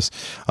time with us.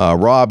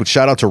 Rob,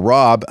 shout out to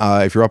Rob.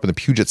 If you're up in the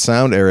Puget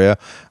Sound area,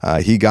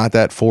 he got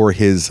that for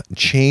his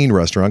chain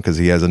restaurant because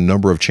he has a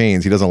number of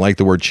chains. He doesn't like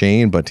the word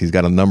chain, but he's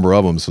got a number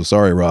of them. So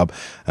sorry, Rob.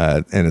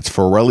 And it's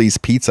Forelli's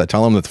Pizza.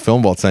 Tell him that the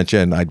Film Vault sent you.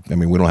 And I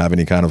mean, we don't have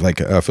any kind of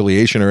like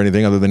affiliation or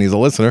anything other than he's a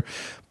listener.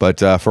 But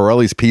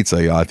Forelli's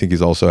Pizza, I think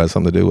he's also has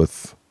something to do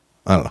with,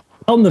 I don't know.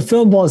 Tell them the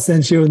Film Ball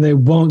sent you and they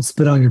won't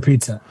spit on your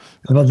pizza.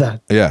 How about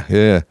that? Yeah.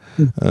 Yeah.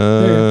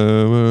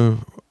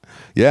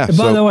 And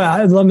by the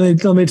way, let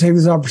me take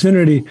this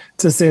opportunity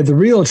to say the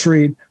real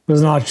treat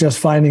was not just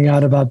finding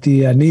out about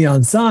the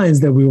neon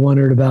signs that we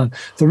wondered about.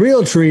 The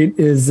real treat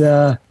is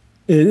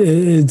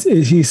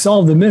he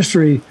solved the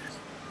mystery.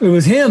 It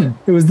was him.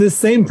 It was this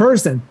same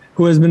person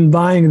who has been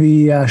buying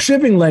the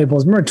shipping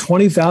labels. Remember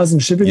 20,000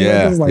 shipping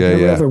labels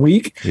every other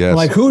week? Yes.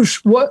 Like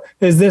what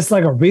is this,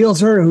 like a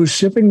realtor who's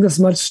shipping this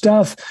much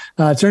stuff?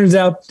 Turns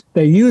out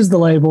they use the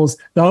labels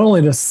not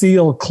only to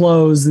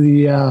close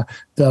the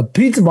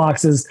pizza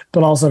boxes,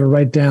 but also to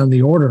write down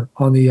the order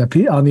on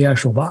the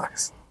actual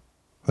box.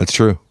 That's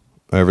true.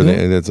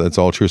 Everything that's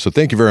all true. So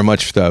thank you very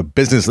much to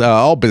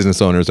all business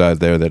owners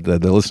out there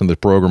that listen to the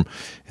program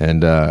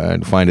and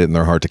find it in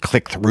their heart to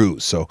click through.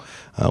 So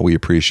we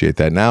appreciate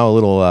that. Now a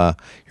little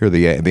here are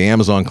the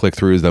Amazon click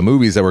throughs, the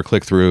movies that were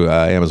click through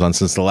Amazon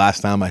since the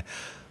last time I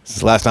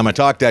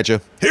talked at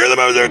you. Here are the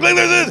movies that were click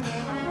through.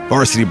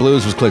 Varsity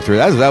Blues was click through.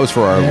 That was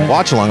for our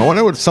watch along. I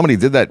wonder if somebody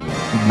did that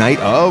night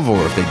of,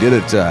 or if they did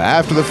it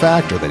after the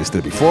fact, or they just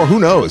did it before. Who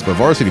knows? But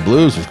Varsity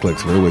Blues was click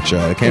through, which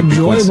can't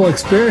enjoyable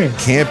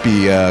experience. Can't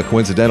be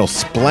coincidental.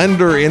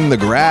 Splendor in the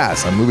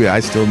Grass, a movie I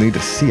still need to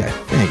see. I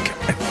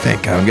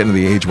think I'm getting to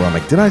the age where I'm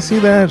like, did I see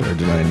that or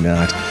did I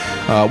not?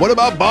 What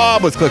About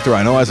Bob was click through.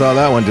 I know I saw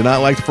that one. Did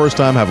not like the first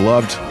time. Have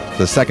loved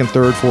the second,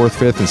 third, fourth,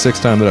 fifth, and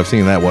sixth time that I've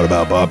seen that. What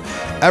About Bob?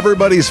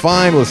 Everybody's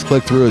Fine was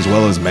click through, as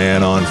well as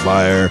Man on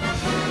Fire.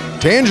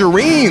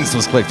 Tangerines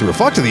was click through.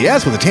 Fuck to the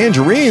S with the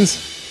Tangerines.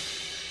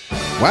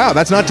 Wow,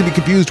 that's not to be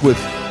confused with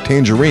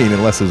Tangerine,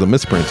 unless there's a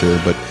misprint here.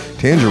 But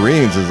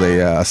Tangerines is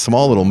a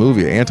small little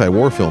movie, an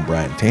anti-war film,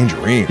 Brian.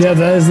 Tangerines. Yeah,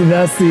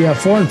 that's the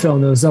foreign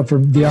film that was up for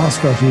the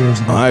Oscar a few years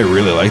ago. I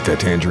really like that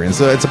Tangerine.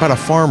 So it's about a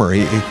farmer.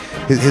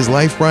 His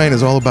life, Brian,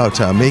 is all about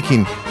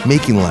making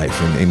life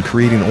and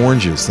creating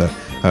oranges.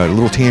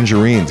 Little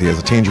tangerines. He has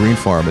a tangerine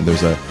farm, and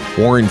there's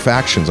warring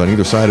factions on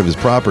either side of his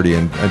property,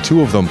 and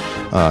 2 of them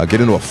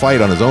get into a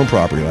fight on his own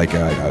property, like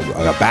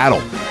a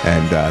battle,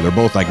 and they're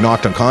both like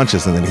knocked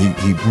unconscious, and then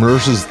he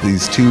nurses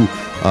these 2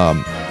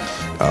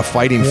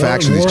 fighting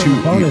factions, these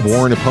two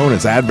warring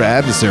opponents,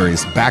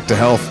 adversaries, back to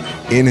health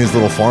in his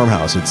little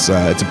farmhouse. It's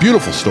a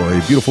beautiful story,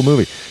 beautiful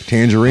movie.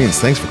 Tangerines,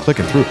 thanks for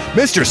clicking through.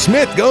 Mr.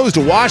 Smith goes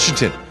to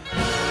Washington.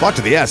 Fuck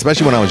to the ass,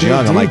 especially when I was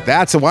young. I'm like,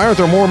 why aren't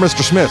there more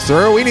Mr. Smiths?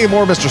 We need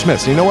more Mr.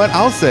 Smiths. You know what?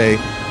 I'll say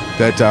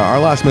that our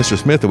last Mr.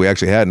 Smith that we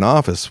actually had in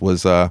office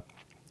was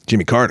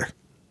Jimmy Carter.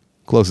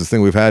 Closest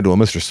thing we've had to a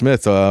Mr.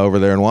 Smith over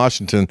there in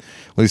Washington,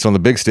 at least on the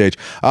big stage.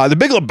 The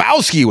Big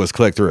Lebowski was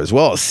clicked through as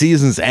well.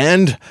 Season's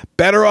End,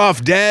 Better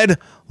Off Dead,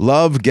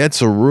 Love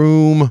Gets a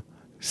Room,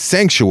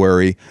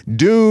 Sanctuary,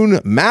 Dune,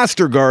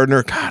 Master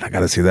Gardener. God, I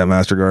got to see that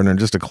Master Gardener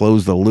just to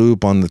close the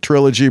loop on the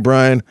trilogy,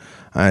 Brian.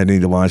 I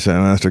need to watch that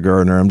Master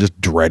Gardener. I'm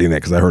just dreading it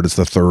because I heard it's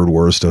the third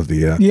worst of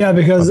the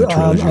because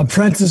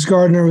Apprentice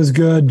Gardener was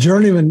good.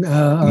 Journeyman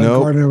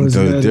Gardener was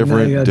good.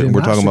 Different.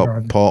 We're talking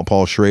about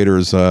Paul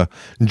Schrader's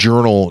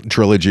journal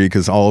trilogy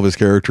because all of his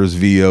characters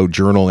VO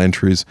journal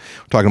entries.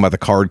 We're talking about the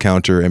Card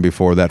Counter and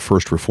before that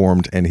First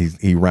Reformed, and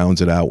he rounds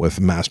it out with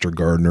Master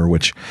Gardener,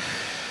 which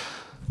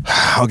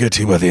I'll get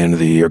to by the end of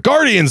the year.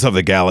 Guardians of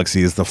the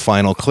Galaxy is the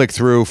final click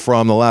through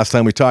from the last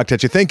time we talked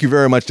at you. Thank you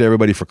very much to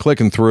everybody for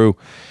clicking through.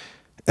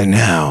 And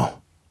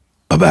now,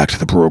 back to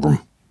the program.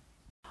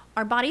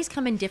 Our bodies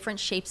come in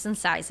different shapes and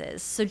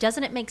sizes, so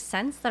doesn't it make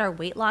sense that our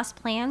weight loss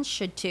plans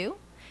should too?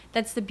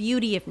 That's the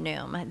beauty of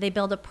Noom. They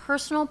build a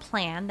personal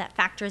plan that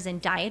factors in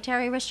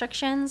dietary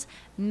restrictions,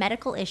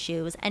 medical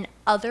issues, and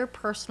other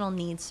personal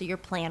needs so your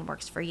plan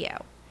works for you.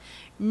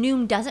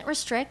 Noom doesn't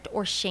restrict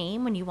or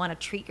shame when you want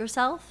to treat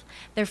yourself.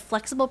 Their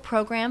flexible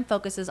program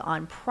focuses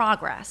on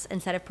progress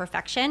instead of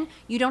perfection.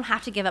 You don't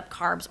have to give up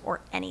carbs or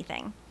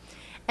anything.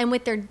 And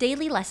with their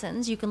daily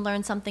lessons, you can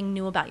learn something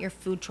new about your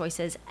food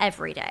choices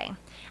every day.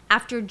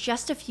 After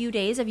just a few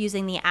days of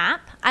using the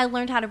app, I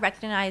learned how to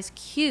recognize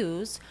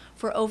cues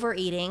for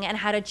overeating and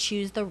how to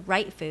choose the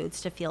right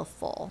foods to feel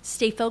full.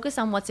 Stay focused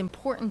on what's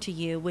important to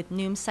you with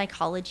Noom's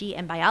psychology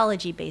and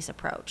biology-based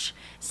approach.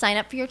 Sign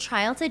up for your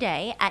trial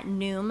today at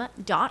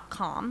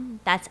Noom.com.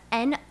 That's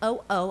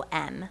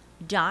Noom.com.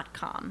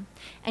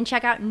 And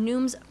check out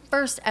Noom's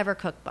first ever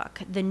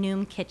cookbook, The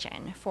Noom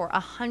Kitchen, for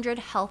 100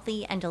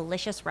 healthy and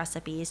delicious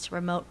recipes to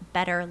promote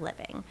better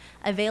living.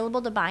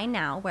 Available to buy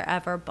now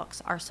wherever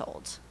books are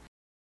sold.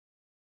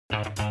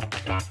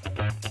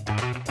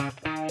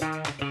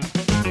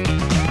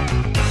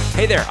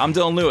 Hey there, I'm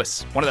Dylan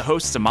Lewis, one of the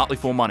hosts of Motley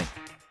Fool Money.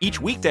 Each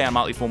weekday on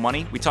Motley Fool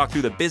Money, we talk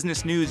through the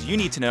business news you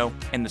need to know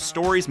and the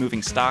stories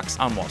moving stocks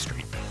on Wall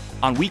Street.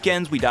 On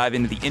weekends, we dive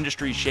into the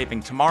industries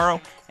shaping tomorrow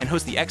and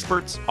host the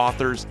experts,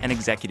 authors, and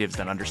executives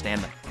that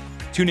understand them.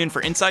 Tune in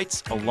for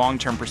insights, a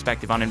long-term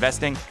perspective on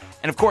investing,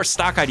 and of course,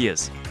 stock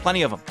ideas.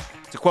 Plenty of them.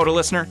 To quote a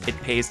listener, it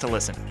pays to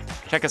listen.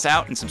 Check us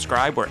out and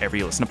subscribe wherever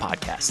you listen to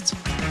podcasts.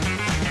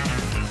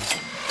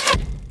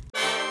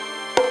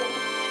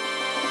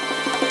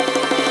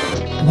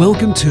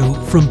 Welcome to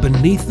From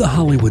Beneath the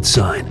Hollywood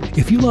Sign.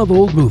 If you love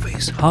old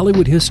movies,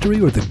 Hollywood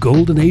history, or the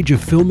golden age of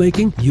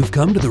filmmaking, you've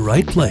come to the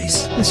right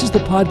place. This is the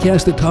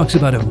podcast that talks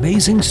about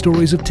amazing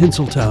stories of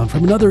Tinseltown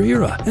from another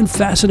era and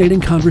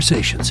fascinating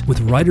conversations with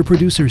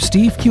writer-producer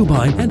Steve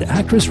Cubine and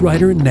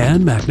actress-writer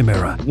Nan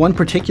McNamara. One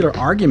particular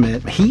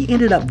argument, he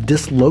ended up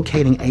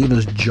dislocating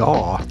Ava's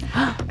jaw.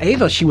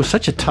 Ava, she was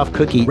such a tough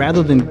cookie.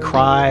 Rather than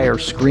cry or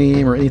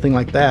scream or anything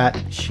like that,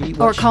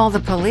 call the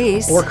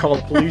police. Or call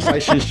the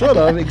police, she should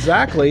have,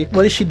 exactly.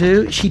 What does she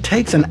do? She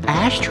takes an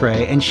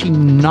ashtray and she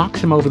knocks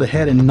him over the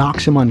head and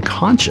knocks him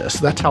unconscious.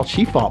 That's how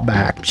she fought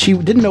back. She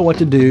didn't know what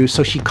to do,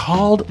 so she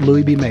called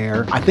Louis B.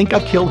 Mayer. I think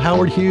I've killed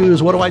Howard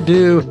Hughes. What do I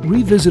do?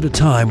 Revisit a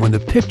time when the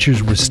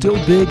pictures were still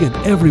big and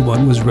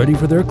everyone was ready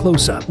for their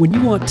close-up. When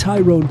you want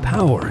Tyrone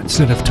Power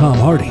instead of Tom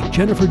Hardy,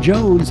 Jennifer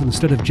Jones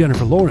instead of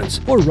Jennifer Lawrence,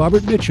 or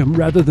Robert Mitchum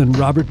rather than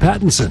Robert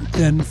Pattinson,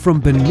 then From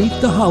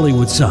Beneath the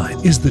Hollywood Sign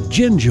is the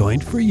gin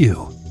joint for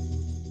you.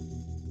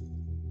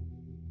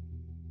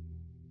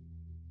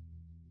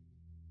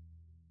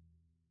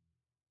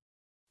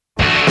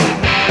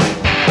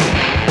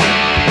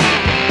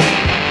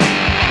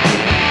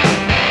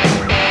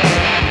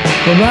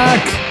 We're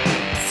back.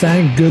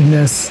 Thank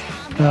goodness.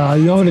 You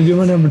want me to do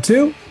my number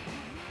two?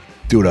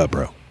 Do it up,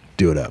 bro.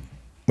 Do it up.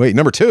 Wait,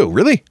 number two?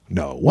 Really?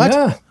 No. What?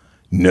 Yeah.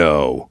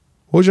 No.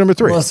 What was your number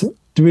three? Well,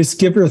 did we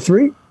skip your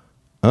three?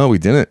 Oh, we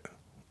didn't.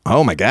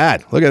 Oh, my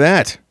God. Look at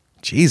that.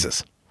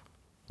 Jesus.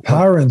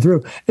 Powering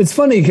through. It's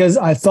funny because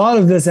I thought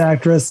of this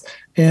actress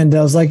and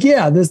I was like,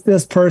 yeah,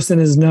 this person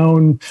is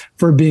known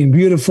for being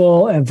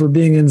beautiful and for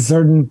being in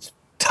certain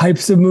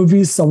types of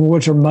movies, some of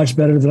which are much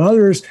better than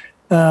others.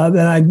 Then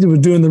I was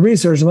doing the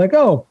research. I'm like,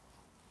 oh,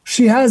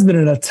 she has been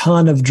in a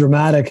ton of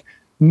dramatic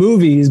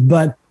movies,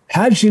 but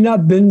had she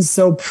not been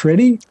so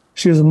pretty,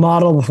 she was a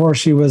model before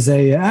she was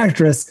a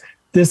actress,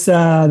 this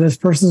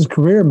person's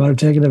career might have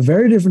taken a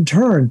very different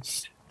turn.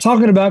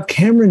 Talking about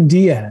Cameron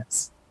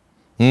Diaz.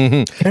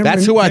 Mm-hmm.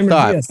 That's who I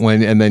thought Diaz.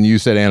 And then you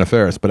said Anna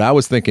Faris, but I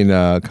was thinking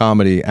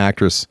comedy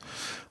actress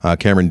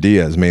Cameron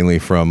Diaz, mainly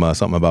from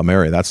Something About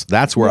Mary.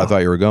 That's where I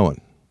thought you were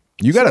going.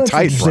 You got a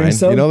type, Brian.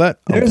 So you know that?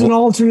 There's an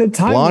alternate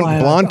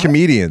timeline. Blonde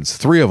comedians,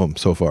 3 of them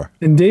so far.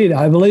 Indeed.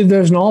 I believe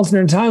there's an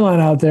alternate timeline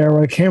out there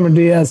where Cameron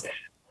Diaz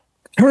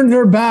turned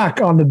her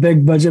back on the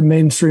big budget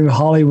mainstream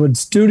Hollywood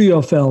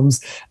studio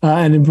films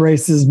and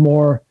embraces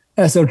more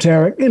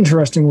esoteric,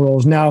 interesting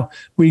roles. Now,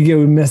 we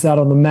miss out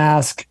on The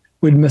Mask.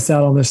 We'd miss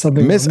out on There's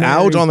Something. Miss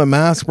out on The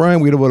Mask, Brian?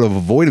 We would have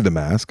avoided The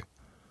Mask.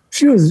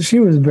 She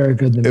was very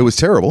good. It was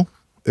terrible.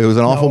 It was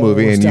an awful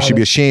movie, and you should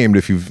be ashamed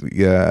if you've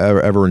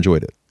ever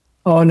enjoyed it.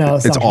 Oh, no.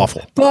 It's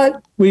awful.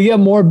 But we get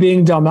more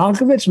Being John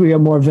Malkovich. We get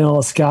more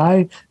Vanilla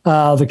Sky.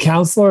 The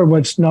Counselor,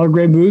 which not a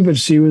great movie, but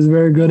she was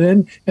very good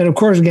in. And, of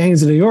course,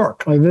 Gangs of New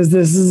York. Like this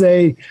is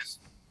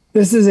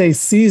a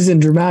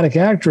seasoned dramatic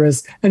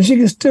actress, and she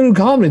can still do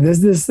comedy.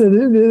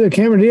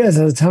 Cameron Diaz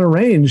has a ton of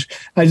range.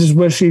 I just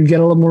wish she'd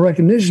get a little more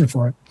recognition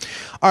for it.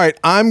 All right.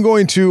 I'm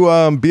going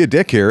to be a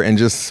dick here and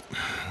just...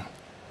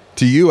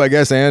 To you, I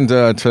guess, and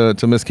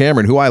to Miss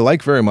Cameron, who I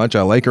like very much.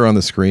 I like her on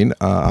the screen.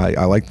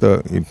 I like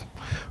her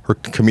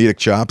comedic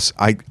chops.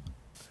 I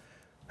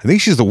think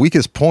she's the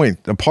weakest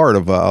part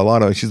of a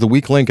lot of. She's the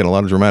weak link in a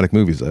lot of dramatic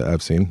movies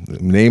I've seen,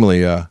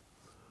 namely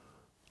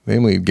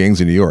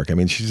Gangs of New York. I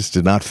mean, she just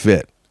did not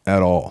fit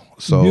at all.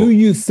 So, do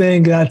you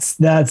think that's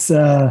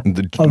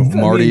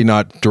Marty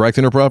not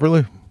directing her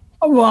properly?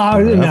 Well,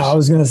 I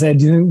was going to say,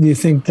 do you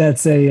think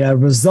that's a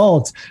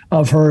result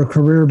of her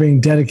career being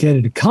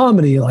dedicated to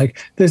comedy? Like,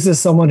 this is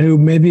someone who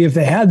maybe if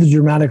they had the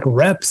dramatic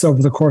reps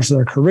over the course of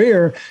their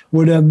career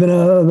would have been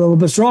a little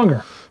bit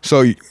stronger.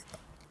 So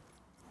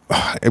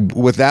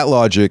with that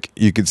logic,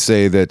 you could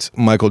say that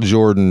Michael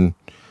Jordan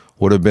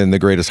would have been the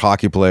greatest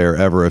hockey player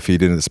ever if he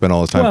didn't spend all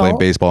his time playing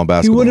baseball and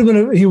basketball.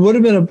 He would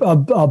have been a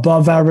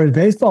above average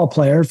baseball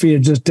player if he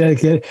had just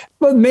dedicated.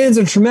 But the man's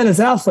a tremendous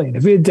athlete.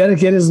 If he had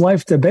dedicated his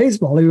life to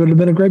baseball, he would have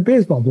been a great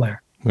baseball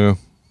player. Yeah,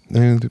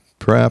 and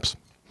perhaps.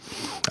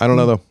 I don't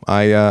know though.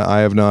 I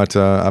have not.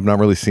 I've not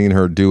really seen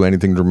her do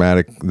anything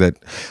dramatic. That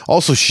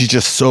also she's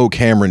just so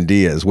Cameron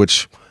Diaz,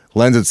 which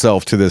lends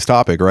itself to this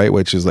topic, right?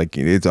 Which is like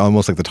it's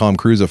almost like the Tom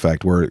Cruise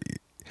effect, where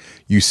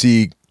you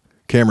see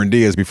Cameron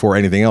Diaz before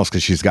anything else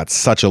because she's got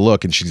such a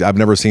look, and I've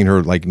never seen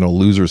her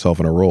lose herself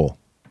in a role.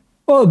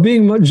 Well,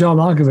 being John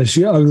Malkovich,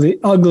 she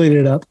uglied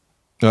it up.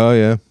 Oh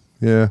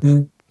yeah.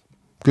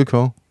 Good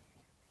call.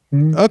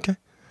 Okay,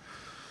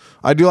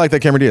 I do like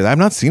that Cameron Diaz. I've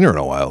not seen her in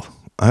a while.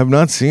 I have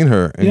not seen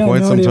her in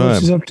quite some time. What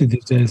she's up to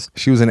these days.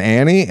 She was in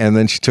Annie, and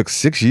then she took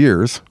 6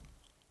 years.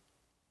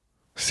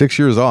 6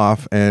 years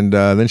off, and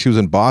then she was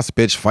in Boss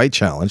Bitch Fight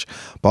Challenge.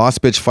 Boss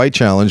Bitch Fight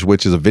Challenge,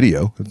 which is a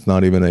video. It's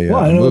not even a movie.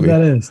 I know what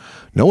that is.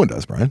 No one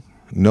does, Brian.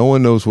 No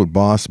one knows what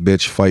Boss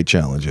Bitch Fight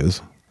Challenge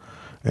is.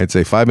 It's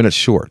a 5-minute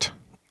short.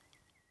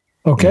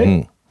 Okay.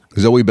 Mm-hmm.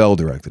 Zoe Bell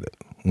directed it.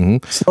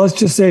 Mm-hmm. So let's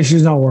just say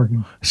she's not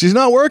working. She's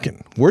not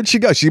working. Where'd she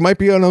go? She might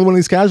be another one of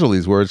these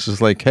casualties where it's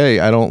just like, hey,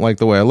 I don't like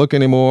the way I look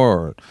anymore.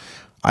 Or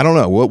I don't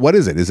know. What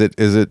is it? Is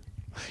it?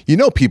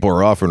 People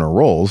are offering her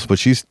roles, but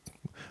she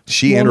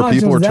and her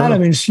people are trying. I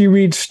mean, she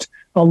reached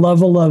a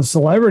level of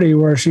celebrity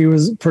where she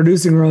was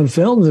producing her own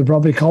films and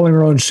probably calling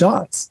her own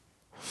shots.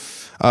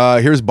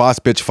 Here's Boss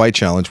Bitch Fight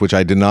Challenge, which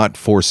I did not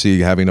foresee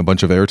having a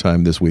bunch of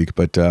airtime this week,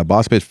 but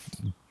Boss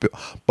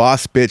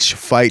Bitch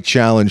Fight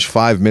Challenge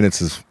 5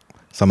 minutes is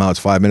somehow it's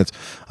 5 minutes.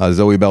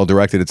 Zoe Bell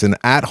directed. It's an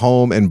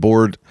at-home and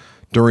bored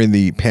during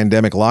the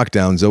pandemic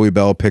lockdown. Zoe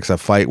Bell picks a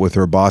fight with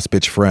her boss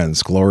bitch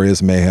friends.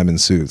 Glorious mayhem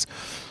ensues.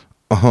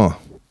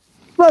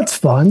 That's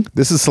fun.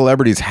 This is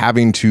celebrities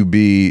having to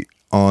be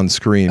on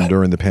screen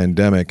during the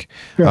pandemic.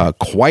 Sure.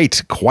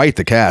 Quite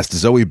the cast.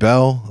 Zoe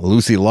Bell,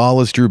 Lucy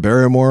Lawless, Drew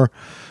Barrymore,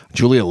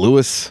 Julia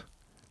Lewis,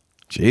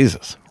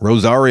 Jesus,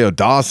 Rosario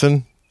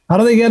Dawson. How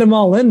do they get them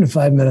all in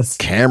 5 minutes?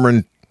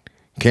 Cameron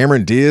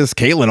Diaz,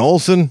 Caitlin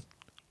Olsen,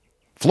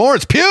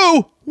 Florence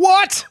Pugh.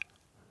 What?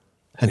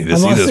 I need to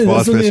see this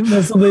Boss Bitch.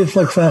 This will be a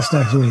Flick Fest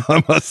next week.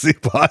 I must see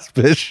Boss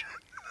Bitch.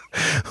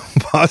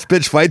 Boss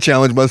Bitch Fight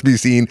Challenge must be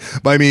seen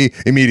by me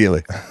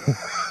immediately.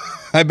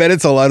 I bet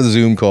it's a lot of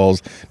Zoom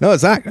calls. No,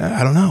 it's not.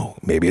 I don't know.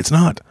 Maybe it's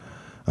not.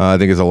 I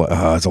think it's a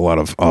lot. It's a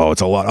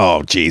lot.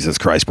 Oh, Jesus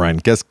Christ, Brian.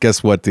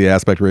 Guess what the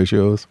aspect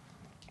ratio is?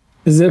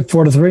 Is it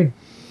 4:3?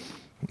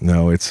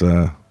 No, it's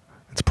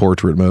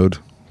portrait mode.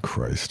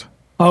 Christ.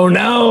 Oh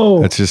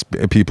no! It's just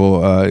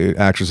people,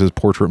 actresses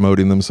portrait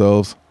moding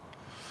themselves.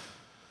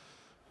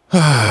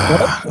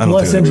 I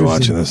don't think I'll be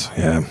watching this.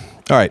 Yeah.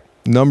 All right.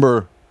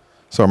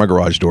 Sorry, my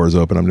garage door is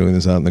open. I'm doing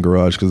this out in the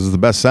garage because it's the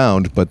best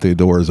sound, but the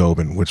door is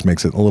open, which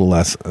makes it a little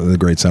less the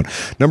great sound.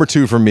 Number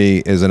 2 for me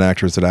is an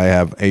actress that I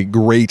have a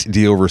great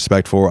deal of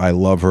respect for. I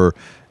love her,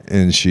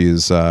 and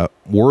she's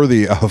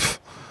worthy of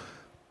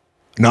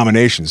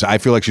nominations. I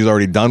feel like she's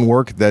already done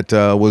work that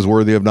was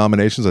worthy of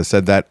nominations. I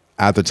said that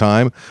at the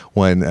time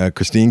when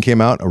Christine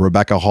came out.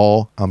 Rebecca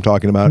Hall, I'm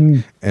talking about,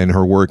 and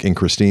her work in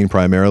Christine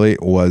primarily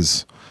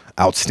was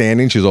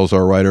outstanding. She's also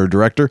a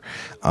writer-director.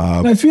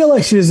 I feel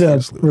like she's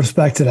a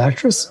respected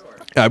actress.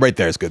 Right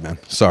there is good, man.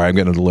 Sorry, I'm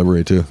getting a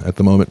delivery too at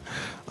the moment.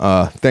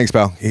 Thanks,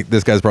 pal.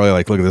 This guy's probably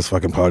like, look at this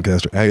fucking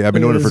podcaster. Hey, I've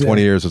been doing it for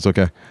 20 years. It's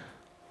okay.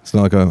 It's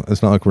not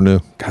like we're new.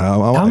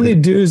 God, how many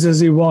dudes does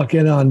he walk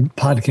in on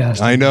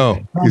podcast? I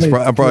know. He's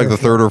probably like the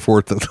third or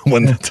fourth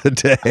one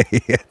today.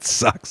 It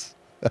sucks.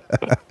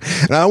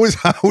 And I always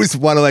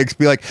want to like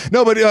be like,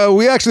 no, but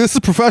this is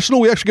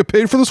professional. We actually get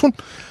paid for this one.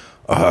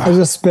 I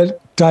just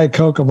spit Diet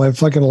Coke on my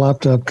fucking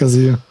laptop because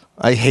of you.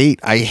 I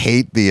hate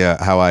the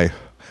how I.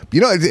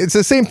 It's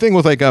the same thing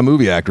with like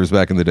movie actors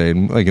back in the day.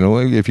 And like,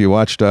 if you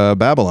watched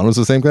Babylon, it was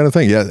the same kind of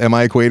thing. Yeah, am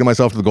I equating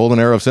myself to the golden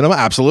era of cinema?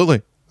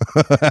 Absolutely.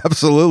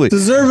 Absolutely.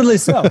 Deservedly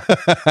so.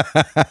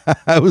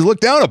 I was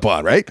looked down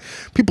upon, right?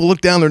 People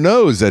look down their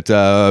nose at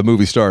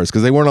movie stars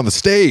because they weren't on the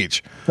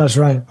stage. That's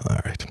right. All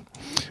right.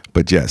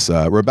 But yes,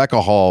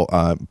 Rebecca Hall,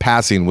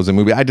 Passing was a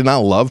movie. I did not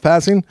love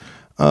Passing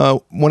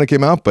when it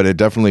came out, but it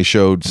definitely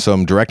showed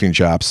some directing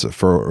chops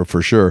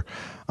for sure.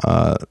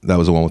 That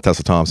was the one with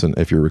Tessa Thompson,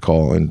 if you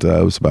recall, and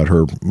it was about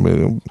her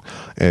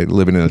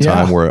living in a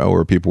time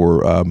where people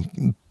were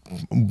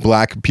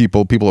black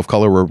people of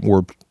color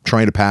were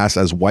trying to pass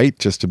as white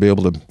just to be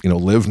able to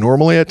live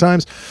normally at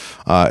times.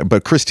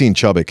 But Christine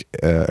Chubbuck,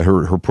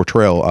 her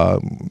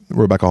portrayal,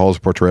 Rebecca Hall's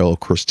portrayal of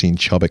Christine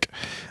Chubbuck,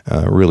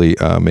 really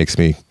makes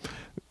me.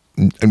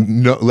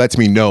 Lets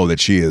me know that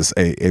she is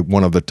a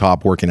one of the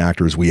top working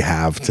actors we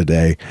have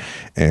today,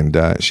 and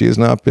she has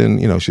not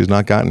been, she's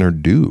not gotten her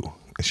due.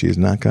 She has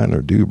not gotten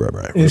her due,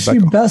 brother. Is she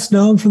best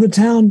known for the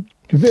town?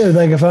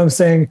 Like if I'm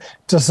saying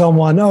to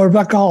someone, "Oh,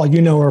 Rebecca Hall,"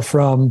 you know her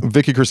from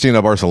Vicky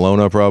Cristina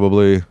Barcelona,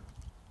 probably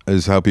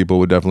is how people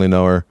would definitely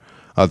know her.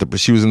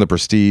 She was in The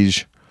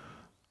Prestige.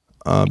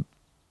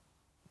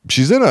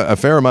 She's in a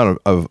fair amount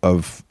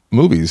of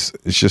movies.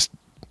 It's just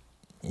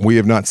we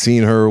have not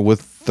seen her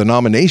with the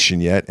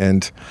nomination yet,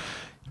 and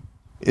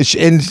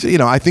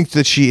I think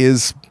that she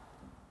is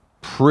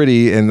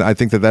pretty, and I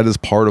think that is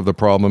part of the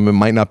problem. It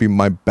might not be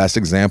my best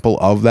example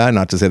of that.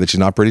 Not to say that she's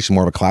not pretty; she's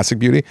more of a classic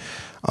beauty.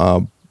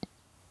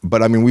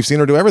 But I mean, we've seen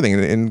her do everything.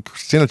 And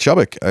Christina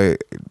Chubbuck,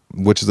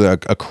 which is a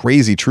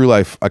crazy true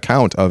life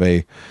account of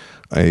a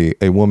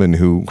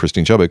woman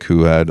Christine Chubbuck,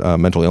 who had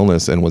mental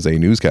illness and was a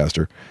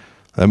newscaster.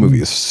 That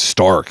movie is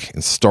stark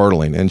and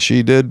startling, and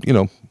she did,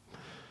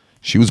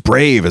 she was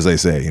brave, as they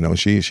say.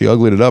 She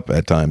uglied it up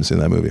at times in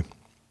that movie.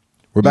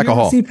 Rebecca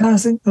Hall. See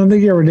Passing? I don't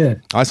think you ever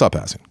did. I saw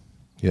Passing.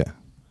 Yeah.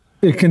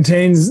 It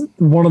contains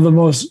one of the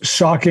most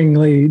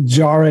shockingly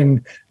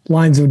jarring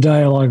lines of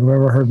dialogue I've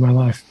ever heard in my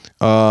life.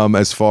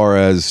 As far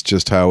as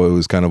just how it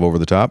was kind of over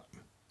the top?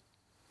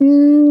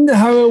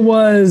 How it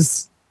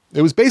was.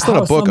 It was based on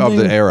a book of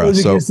the era.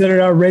 So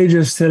considered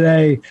outrageous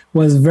today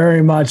was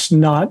very much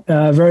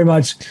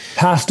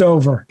passed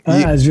over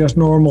as just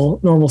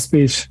normal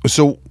speech.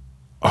 So,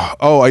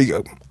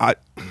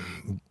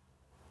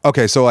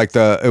 okay. So like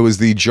it was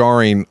the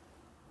jarring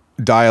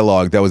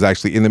dialogue that was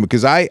actually in them,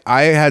 because I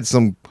had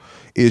some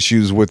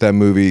issues with that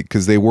movie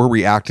because they were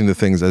reacting to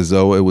things as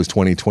though it was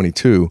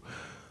 2022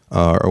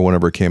 or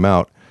whenever it came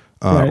out,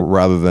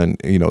 rather than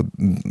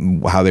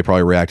how they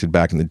probably reacted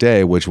back in the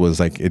day, which was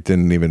like it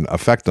didn't even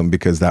affect them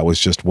because that was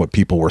just what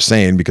people were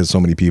saying, because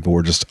so many people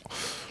were just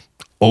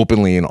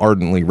openly and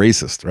ardently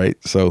racist, right?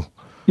 So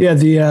yeah,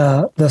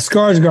 the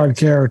Skarsgård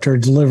character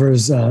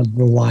delivers the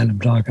line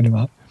I'm talking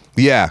about.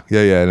 Yeah,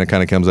 and it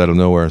kind of comes out of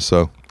nowhere.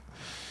 So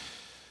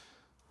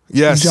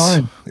yes,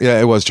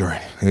 yeah, it was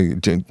jarring.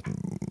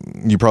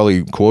 You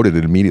probably quoted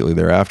it immediately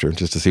thereafter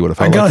just to see what it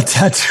felt like. I got a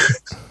tattoo,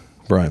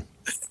 Brian,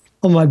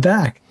 on my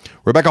back.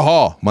 Rebecca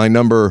Hall, my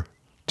number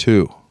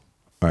 2. All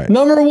right,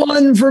 number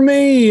 1 for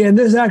me, and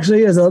this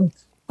actually is I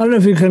don't know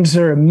if you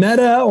consider it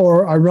meta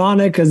or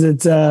ironic, because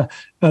it's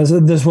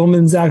this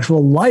woman's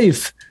actual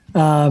life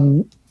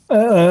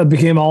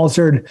became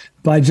altered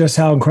by just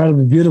how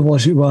incredibly beautiful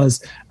she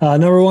was.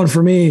 Number 1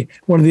 for me,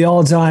 one of the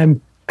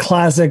all-time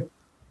classic,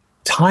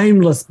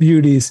 timeless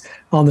beauties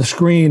on the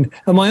screen,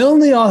 and my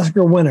only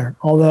Oscar winner.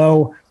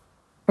 Although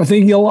I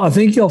think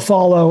you'll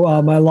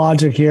follow my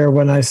logic here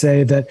when I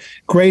say that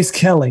Grace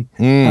Kelly,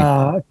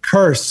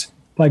 cursed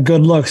by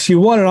good looks. She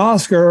won an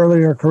Oscar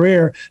earlier in her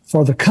career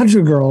for The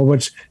Country Girl,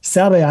 which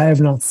sadly I have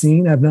not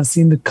seen. I've not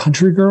seen The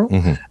Country Girl,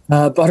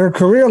 but her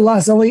career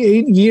lasts only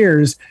 8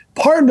 years,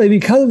 partly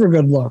because of her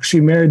good looks. She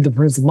married the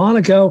Prince of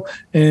Monaco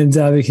and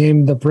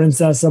became the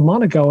Princess of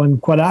Monaco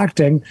and quit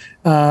acting.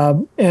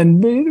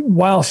 And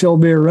while she'll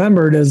be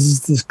remembered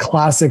as this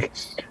classic,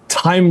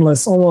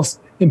 timeless, almost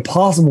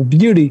impossible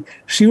beauty,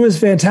 she was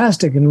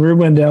fantastic in Rear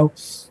Window.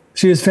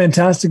 She was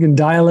fantastic in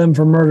Dial M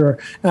for Murder.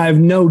 And I have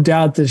no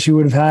doubt that she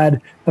would have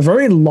had a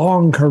very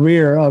long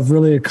career of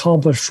really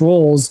accomplished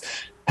roles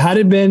had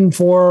it been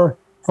for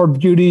her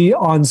beauty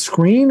on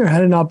screen, or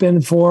had it not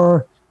been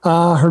for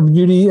her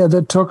beauty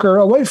that took her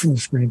away from the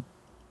screen.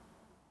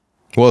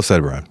 Well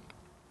said, Brian.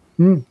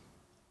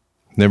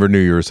 Never knew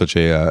you were such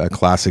a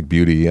classic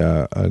beauty,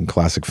 a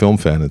classic film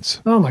fan.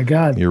 Oh my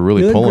God. You're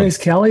really pulling. Grace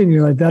Kelly, and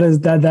you're like, that is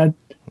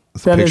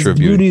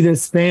beauty that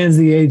spans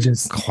the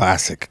ages.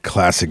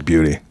 Classic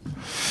beauty.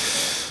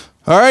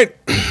 All right.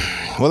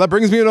 Well, that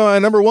brings me to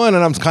number 1,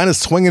 and I'm kind of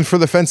swinging for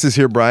the fences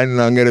here, Brian,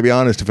 and I'm going to be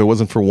honest. If it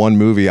wasn't for one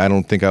movie, I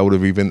don't think I would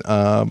have even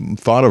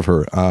thought of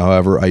her.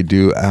 However, I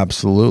do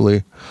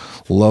absolutely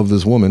love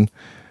this woman.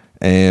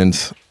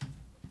 and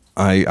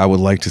I would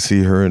like to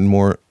see her in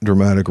more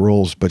dramatic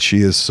roles, but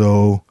she is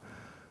so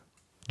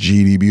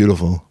GD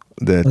beautiful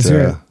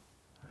that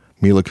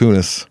Mila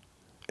Kunis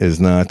is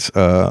not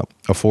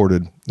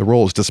afforded the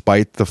roles,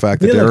 despite the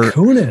fact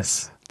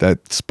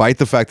that despite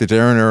the fact that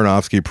Darren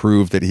Aronofsky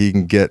proved that he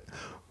can get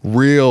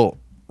real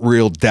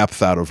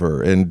depth out of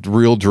her and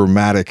real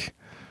dramatic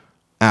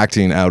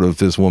acting out of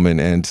this woman,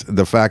 and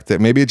the fact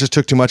that maybe it just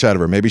took too much out of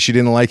her. Maybe she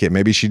didn't like it.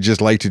 Maybe she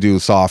just liked to do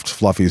soft,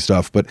 fluffy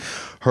stuff. But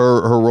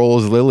her role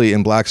as Lily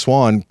in Black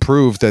Swan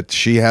proved that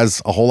she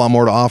has a whole lot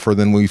more to offer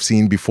than we've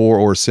seen before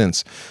or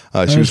since.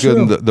 She was good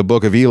in the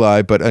Book of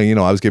Eli, but I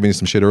was giving you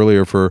some shit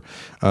earlier for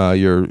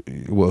who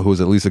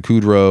was it, Lisa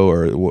Kudrow,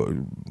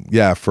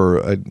 or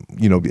for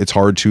it's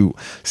hard to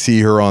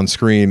see her on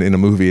screen in a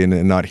movie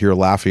and not hear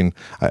laughing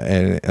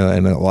and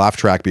a laugh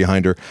track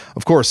behind her.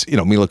 Of course,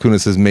 Mila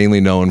Kunis is mainly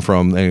known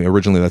from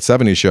originally that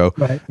 70s show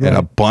and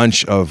a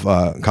bunch of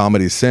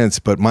comedies since,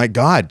 but my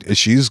God,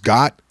 she's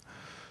got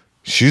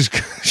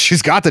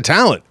the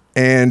talent,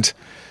 and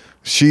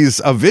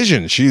she's a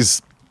vision.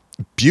 She's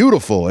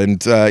beautiful,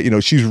 and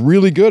she's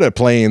really good at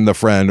playing the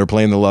friend or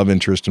playing the love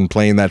interest and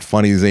playing that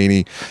funny,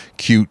 zany,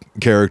 cute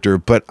character.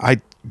 But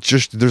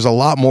there's a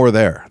lot more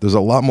there. There's a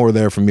lot more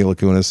there from Mila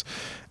Kunis,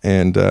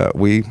 and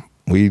we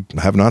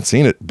have not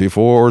seen it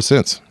before or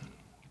since.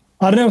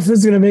 I don't know if this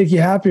is going to make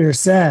you happy or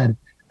sad,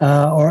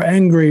 or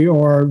angry,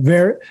 or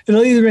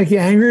it'll either make you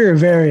angry or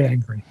very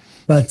angry.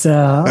 But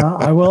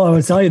I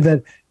would tell you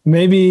that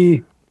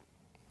maybe,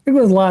 I think it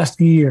was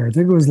last year at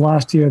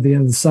the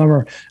end of the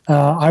summer,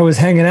 I was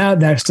hanging out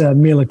next to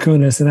Mila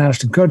Kunis and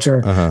Ashton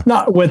Kutcher.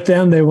 Not with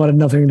them, they wanted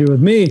nothing to do with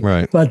me.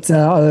 Right. But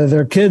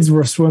their kids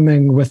were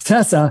swimming with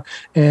Tessa,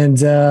 and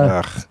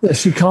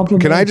she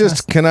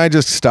complimented. Can I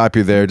just stop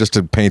you there, just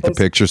to paint the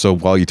picture, so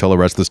while you tell the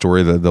rest of the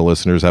story, the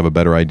listeners have a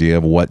better idea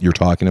of what you're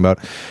talking about.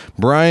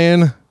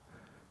 Brian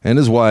and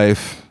his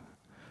wife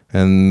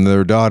and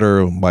their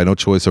daughter, by no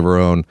choice of her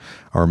own,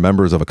 are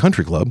members of a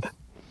country club.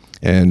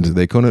 And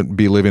they couldn't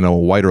be living a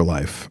whiter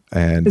life.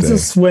 And it's a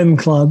swim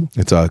club.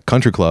 It's a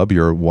country club.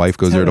 Your wife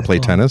goes there to play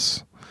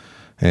tennis,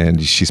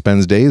 and she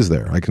spends days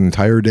there, like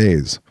entire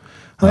days.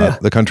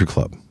 The country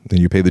club. And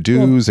you pay the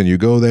dues, and you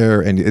go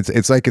there, and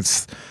it's like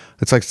it's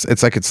the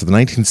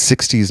 1960s,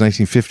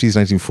 1950s,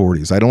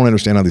 1940s. I don't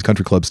understand how these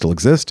country clubs still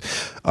exist.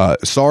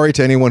 Sorry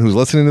to anyone who's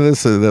listening to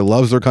this that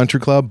loves their country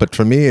club, but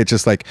for me, it's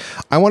just like,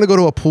 I want to go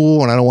to a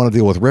pool, and I don't want to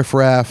deal with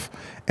riffraff,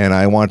 and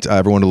I want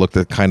everyone to look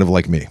kind of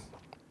like me.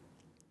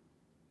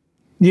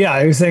 Yeah,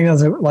 are you saying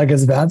it's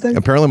a bad thing?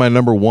 Apparently my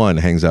number one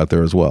hangs out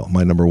there as well.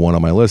 My number one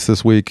on my list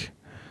this week.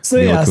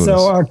 So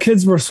so our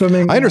kids were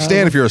swimming. I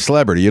understand if you're a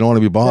celebrity, you don't want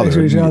to be bothered.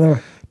 Each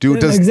other.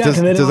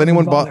 Does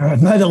anyone bother?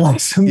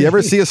 You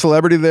ever see a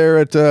celebrity there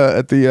at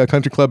the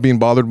country club being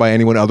bothered by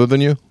anyone other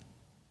than you?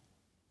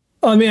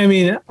 I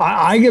mean,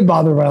 I get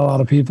bothered by a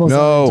lot of people.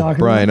 No,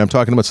 Brian, I'm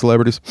talking about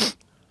celebrities.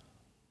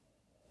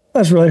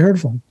 That's really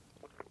hurtful.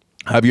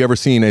 Have you ever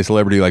seen a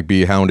celebrity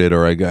be hounded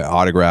or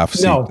autograph?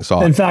 No.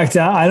 In fact,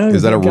 I don't.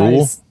 Is that a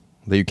rule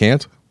that you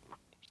can't?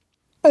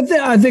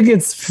 I think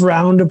it's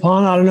frowned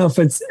upon. I don't know if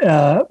it's.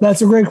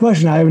 That's a great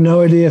question. I have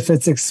no idea if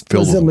it's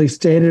explicitly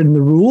stated in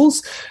the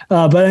rules.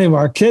 But anyway,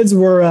 our kids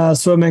were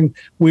swimming.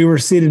 We were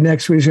seated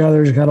next to each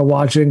other, just kind of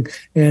watching,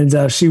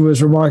 and she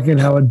was remarking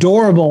how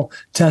adorable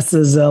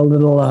Tessa's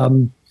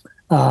little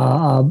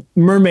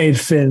mermaid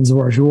fins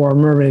were. She wore a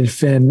mermaid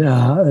fin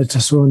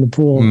to swim in the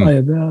pool.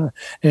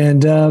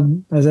 And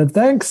I said,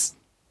 thanks.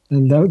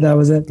 And that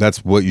was it.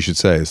 That's what you should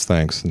say, is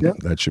thanks. Yep.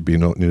 There should be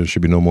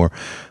no more.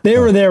 They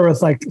were there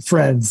with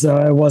friends. So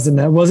it wasn't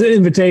an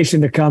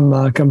invitation to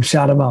come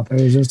shout them up.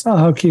 It was just, oh,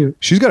 how cute.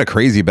 She's got a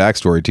crazy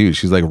backstory too.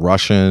 She's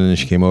Russian.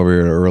 She came over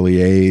here at an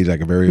early age, a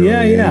very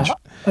early age.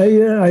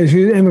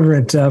 She's an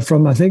immigrant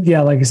from, I think,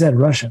 like I said,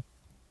 Russia.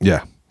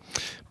 Yeah.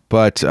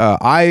 But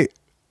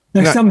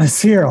Next time I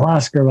see her, I'll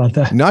ask her about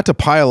that. Not to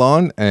pile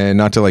on and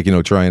not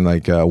to try and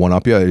one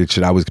up you.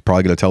 I was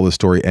probably going to tell this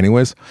story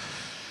anyways.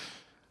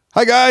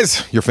 Hi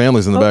guys, your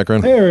family's in the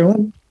background. Hey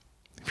everyone.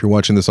 If you're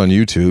watching this on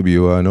YouTube,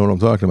 you know what I'm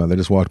talking about. They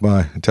just walked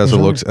by. Tessa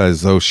looked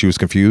as though she was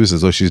confused,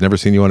 as though she's never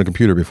seen you on a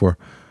computer before.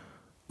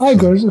 Hi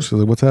guys. She's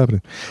like, what's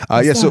happening?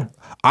 So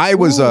I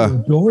was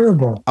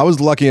adorable. I was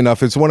lucky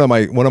enough. It's one of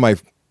my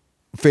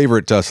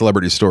favorite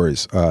celebrity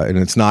stories, and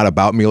it's not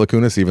about Mila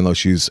Kunis, even though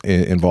she's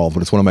involved,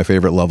 but it's one of my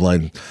favorite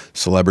Loveline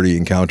celebrity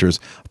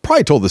encounters. I've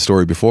probably told this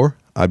story before.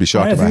 I'd be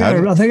shocked if I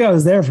hadn't. I think I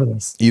was there for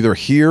this. Either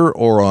here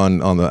or on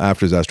the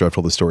After Disaster, I've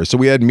told the story. So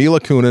we had Mila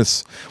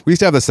Kunis. We used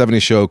to have the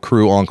 70s show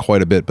crew on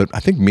quite a bit, but I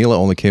think Mila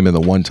only came in the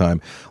one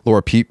time.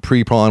 Laura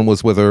Prepon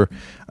was with her.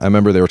 I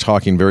remember they were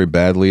talking very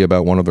badly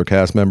about one of their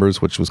cast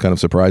members, which was kind of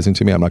surprising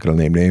to me. I'm not going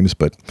to name names,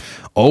 but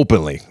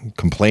openly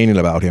complaining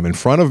about him in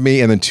front of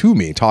me and then to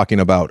me, talking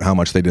about how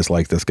much they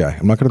disliked this guy.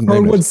 I'm not going to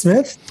name names. Kerwood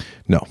Smith?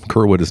 No,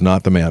 Kerwood is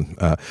not the man.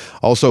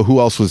 Also, who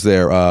else was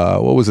there?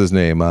 What was his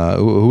name?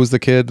 Who was the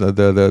kid?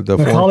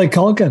 Macaulay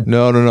Culkin.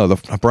 No.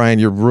 Brian,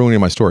 you're ruining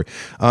my story.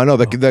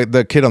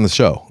 The kid on the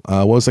show.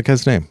 What was the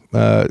kid's name?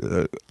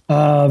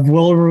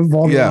 Wilmer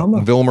Valderrama. Yeah,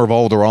 Wilmer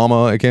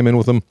Valderrama. I came in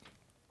with him.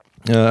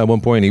 At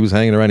one point, he was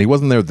hanging around. He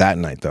wasn't there that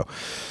night, though.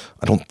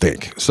 I don't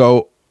think.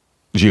 So,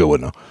 Gio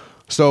would know.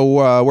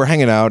 So we're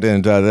hanging out,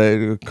 and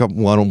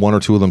one or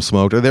two of them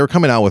smoked. They were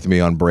coming out with me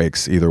on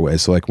breaks either way.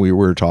 So like we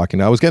were talking.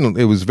 It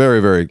was very,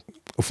 very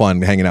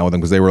fun hanging out with them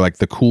because they were like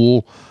the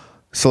cool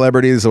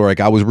celebrities, or like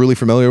I was really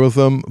familiar with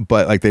them,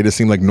 but like they just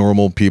seemed like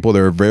normal people.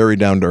 They were very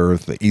down to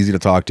earth, easy to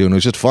talk to, and it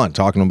was just fun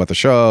talking to them about the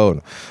show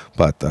and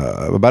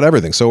about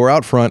everything. So we're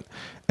out front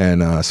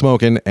and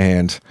smoking,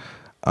 and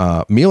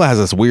Mila has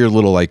this weird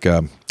little like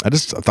I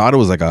just thought it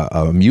was like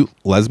a mute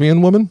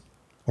lesbian woman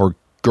or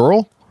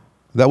girl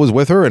that was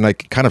with her and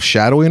like kind of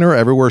shadowing her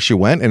everywhere she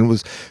went, and it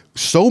was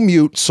so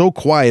mute, so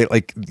quiet,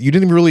 like you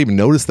didn't really even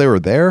notice they were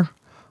there.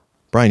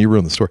 Brian, you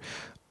ruined the story.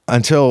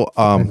 Until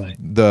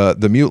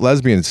the mute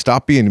lesbian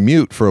stopped being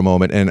mute for a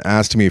moment and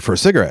asked me for a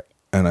cigarette,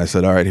 and I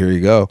said, "All right, here you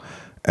go."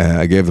 And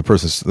I gave the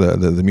person,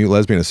 the mute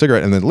lesbian, a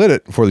cigarette, and then lit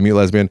it for the mute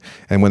lesbian.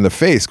 And when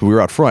we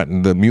were out front,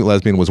 and the mute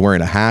lesbian was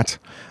wearing a hat.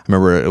 I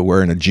remember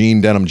wearing a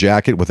jean denim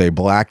jacket with a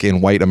black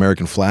and white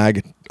American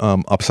flag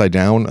upside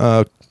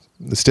down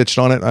stitched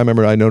on it. I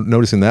remember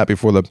noticing that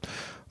before the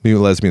mute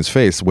lesbian's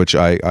face, which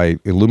I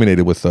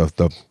illuminated with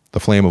the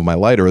flame of my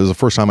lighter. It was the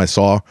first time I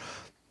saw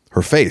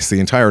her face the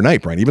entire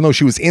night, Brian, even though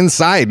she was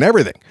inside and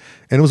everything.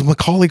 And it was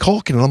Macaulay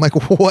Culkin. And I'm like,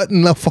 what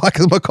in the fuck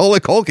is Macaulay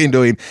Culkin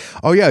doing?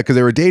 Oh, yeah, because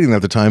they were dating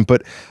at the time.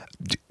 But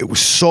it was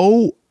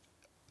so...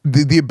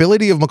 The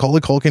ability of Macaulay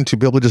Culkin to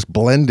be able to just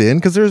blend in,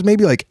 because there's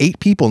maybe like 8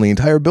 people in the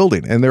entire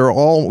building, and we were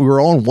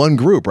all in one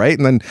group, right?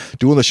 And then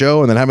doing the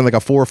show, and then having like a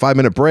 4 or 5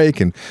 minute break,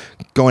 and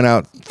going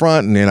out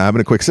front, and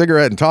having a quick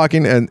cigarette and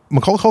talking. And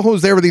Macaulay Culkin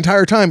was there for the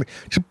entire time,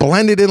 just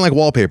blended in like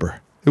wallpaper.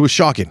 It was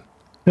shocking.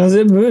 Does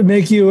it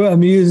make you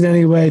amused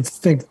anyway to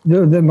think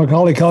that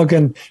Macaulay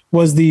Culkin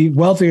was the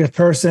wealthiest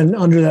person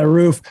under that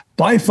roof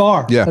by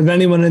far of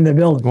anyone in the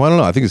building? Well, I don't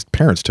know. I think his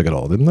parents took it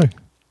all, didn't they?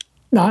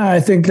 No, I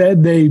think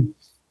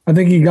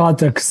he got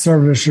the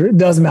conservatorship. It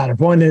doesn't matter.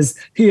 Point is,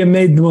 he had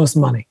made the most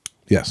money.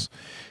 Yes,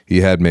 he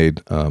had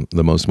made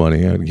the most money.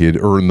 He had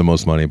earned the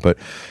most money. But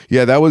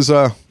yeah, that was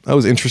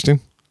interesting.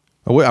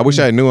 I wish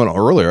I had known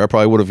earlier. I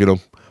probably would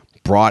have,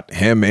 brought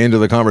him into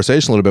the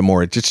conversation a little bit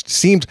more. It just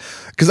seemed,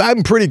 because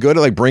I'm pretty good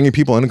at like bringing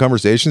people into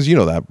conversations. You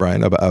know that,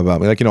 Brian, about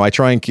me. Like, I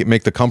try and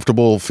make the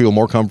comfortable feel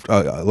more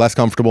less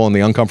comfortable, and the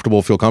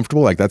uncomfortable feel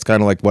comfortable. Like that's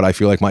kind of like what I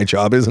feel like my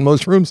job is in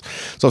most rooms.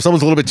 So if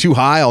someone's a little bit too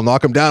high, I'll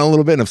knock them down a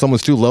little bit, and if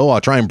someone's too low, I'll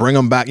try and bring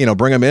them back.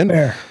 Bring them in.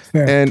 Fair.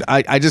 And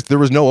I just, there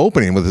was no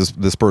opening with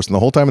this person the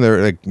whole time.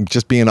 They're like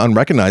just being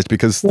unrecognized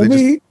because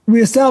we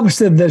established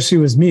that she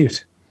was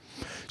mute.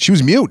 She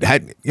was mute.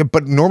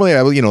 But normally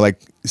I would, like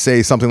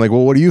say something like,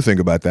 well, what do you think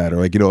about that? Or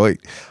like, I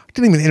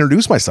didn't even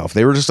introduce myself.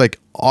 They were just like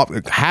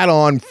hat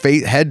on,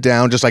 head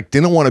down, just like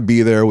didn't want to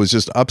be there, was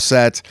just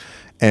upset.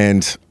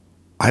 And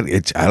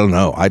I don't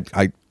know.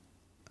 I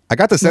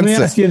got the sense. Let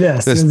me ask you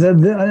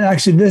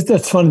this.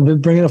 That's funny to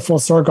bring it a full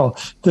circle.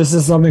 This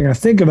is something I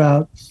think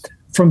about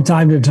from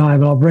time to time,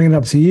 and I'll bring it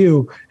up to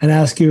you and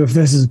ask you if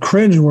this is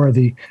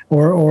cringeworthy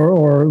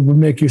or would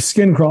make your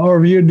skin crawl,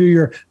 or if you do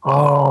your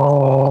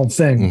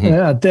thing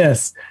at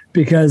this,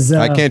 because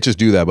I can't just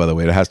do that. By the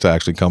way, it has to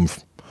actually come.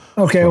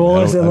 Okay, well,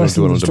 let's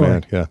do it on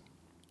demand. Yeah.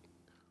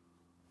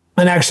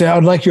 And actually, I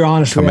would like your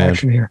honest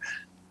reaction here.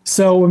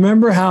 So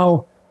remember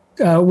how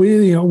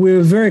we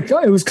were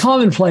it was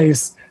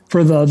commonplace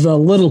for the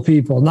little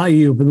people, not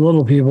you, but the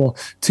little people,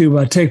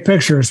 to take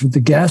pictures with the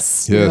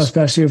guests,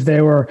 especially if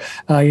they were,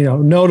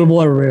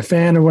 notable or a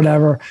fan or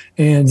whatever.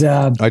 And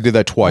I did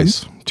that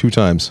twice, 2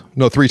 times,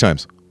 no, 3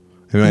 times.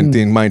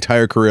 In my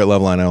entire career at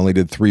Leveline, I only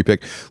did 3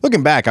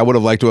 Looking back, I would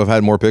have liked to have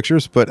had more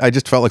pictures, but I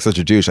just felt like such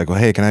a douche. Like, well,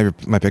 hey, can I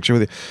have my picture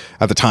with you?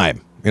 At the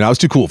time, I was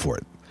too cool for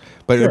it.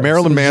 But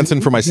Marilyn Manson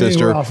for my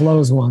sister.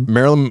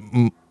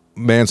 Marilyn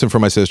Manson for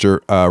my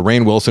sister,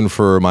 Rainn Wilson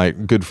for my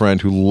good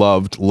friend who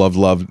loved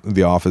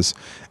The Office,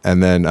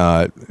 and then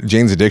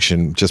Jane's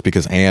Addiction, just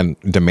because Anne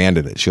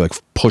demanded it. She like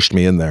pushed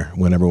me in there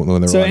when they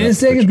were. So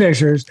Anne's taking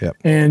pictures,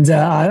 and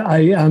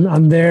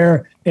I'm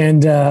there,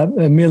 and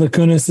Mila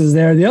Kunis is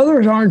there. The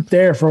others aren't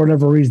there for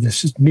whatever reason.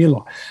 It's just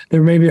Mila.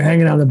 They're maybe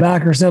hanging out in the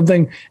back or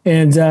something.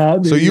 And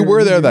so you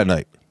were there that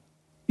night?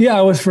 Yeah,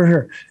 I was for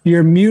sure.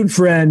 Your mute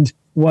friend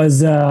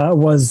was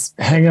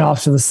hanging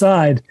off to the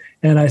side,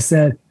 and I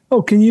said,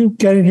 oh, can you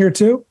get in here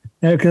too?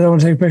 Because I want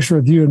to take a picture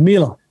with you and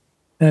Mila.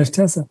 And it's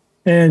Tessa.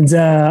 And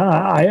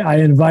I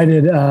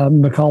invited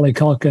Macaulay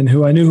Culkin,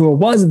 who I knew who it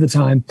was at the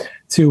time,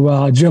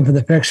 to jump in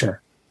the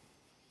picture.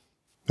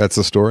 That's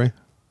the story?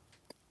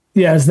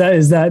 Yeah, is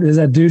that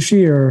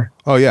douchey or?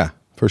 Oh yeah,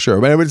 for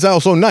sure. But it's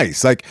also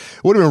nice. Like,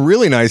 it would have been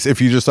really nice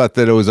if you just thought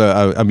that it was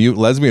a mute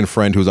lesbian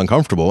friend who was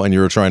uncomfortable and you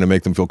were trying to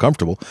make them feel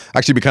comfortable.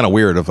 Actually, it'd be kind of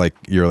weird if like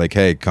you're like,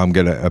 hey, come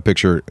get a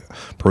picture.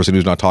 Person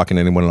who's not talking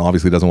to anyone and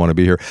obviously doesn't want to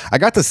be here. I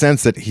got the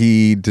sense that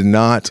he did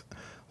not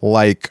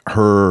like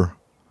her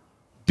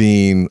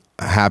being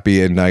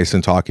happy and nice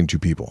and talking to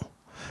people.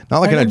 Not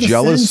like in a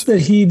jealous. Sense that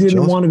he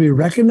didn't want to be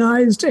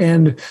recognized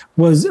and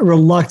was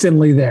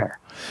reluctantly there.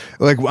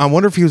 Like, I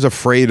wonder if he was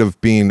afraid of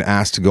being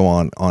asked to go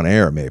on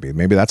air. Maybe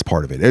that's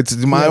part of it. It's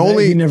my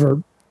only. He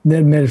never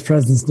made his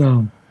presence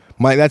known.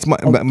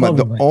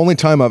 The only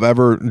time I've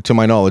ever, to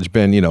my knowledge,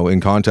 been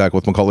in contact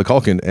with Macaulay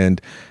Culkin,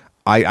 and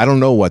I don't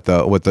know what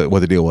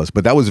the deal was,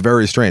 but that was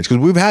very strange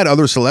because we've had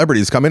other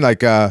celebrities come in,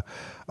 like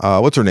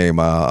what's her name,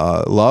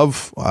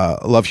 Love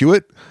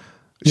Hewitt.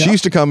 She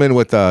used to come in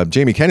with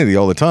Jamie Kennedy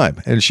all the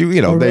time, and she,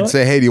 they'd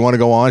say, "Hey, do you want to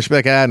go on?" She'd be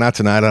like, not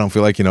tonight. I don't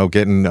feel like,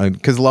 getting,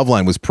 because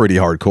Loveline was pretty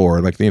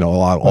hardcore. Like,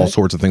 all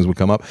sorts of things would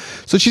come up.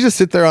 So she just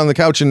sit there on the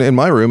couch in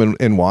my room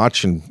and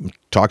watch and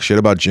talk shit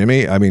about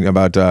Jamie.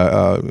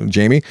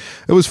 It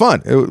was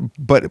fun.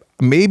 But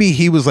maybe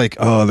he was like,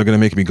 oh, they're going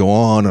to make me go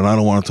on, and I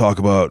don't want to talk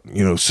about,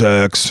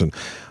 sex. And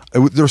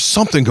there's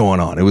something going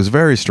on. It was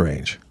very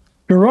strange.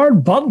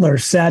 Gerard Butler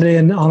sat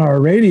in on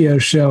our radio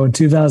show in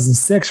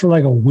 2006 for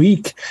like a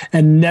week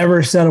and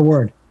never said a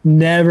word.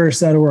 Never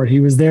said a word. He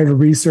was there to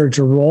research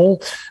a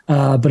role,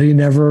 but he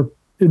never.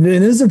 It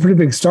is a pretty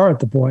big star at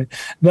the point.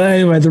 But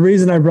anyway, the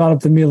reason I brought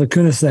up the Mila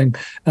Kunis thing,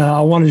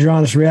 I wanted your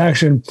honest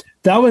reaction.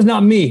 That was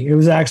not me. It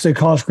was actually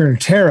college screener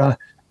Tara.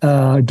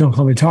 Don't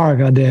call me Tara,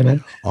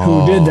 goddammit,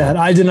 who did that.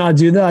 I did not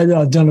do that.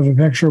 I've done a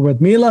picture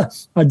with Mila.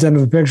 I've done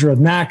a picture with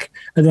Mac.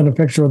 I've done a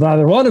picture with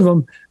either one of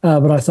them.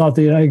 But I thought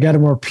that I got a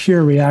more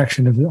pure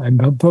reaction if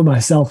I put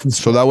myself in.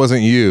 So that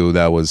wasn't you.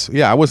 That was,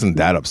 I wasn't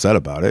that upset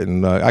about it.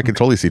 And I could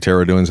totally see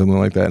Tara doing something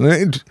like that.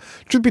 And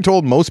truth be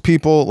told, most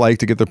people like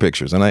to get their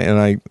pictures. And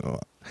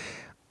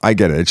I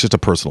get it. It's just a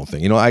personal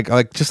thing. I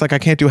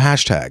can't do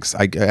hashtags.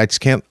 I just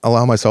can't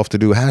allow myself to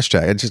do a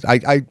hashtag.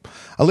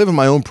 I live in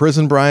my own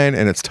prison, Brian,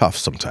 and it's tough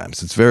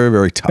sometimes. It's very,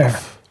 very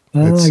tough.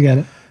 I get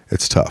it.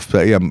 It's tough.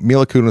 But yeah,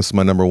 Mila Kunis is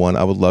my number one.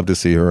 I would love to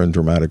see her in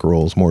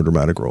more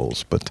dramatic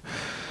roles. But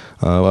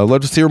I'd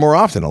love to see her more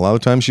often. A lot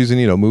of times she's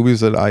in, movies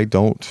that I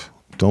don't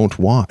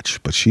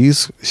watch. But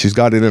she's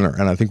got it in her,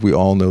 and I think we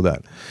all know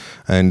that.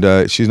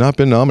 And she's not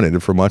been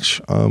nominated for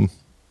much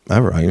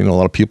ever. A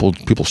lot of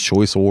People's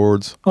Choice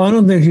Awards. Oh, I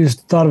don't think she's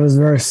thought of as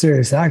a very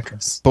serious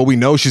actress. But we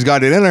know she's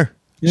got it in her.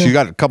 Yeah, she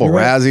got a couple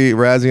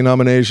Razzie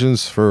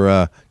nominations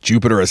for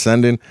Jupiter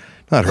Ascending.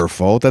 Not her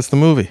fault. That's the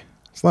movie.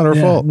 It's not her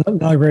fault.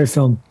 Not a great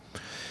film.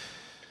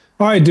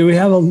 All right. Do we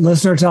have a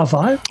listener top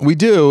 5? We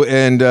do,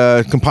 and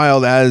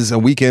compiled as a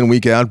week in,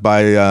 week out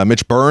by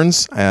Mitch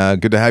Burns.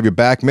 Good to have you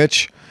back,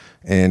 Mitch.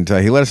 And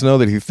he let us know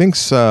that he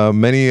thinks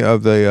many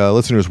of the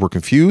listeners were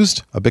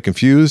a bit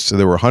confused.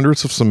 There were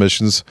hundreds of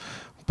submissions.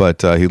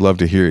 But he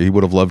would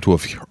have loved to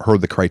have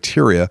heard the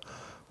criteria,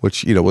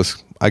 which,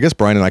 was, I guess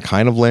Brian and I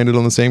kind of landed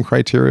on the same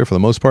criteria for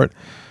the most part.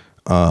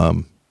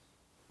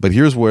 But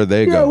here's where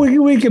they go.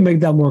 We can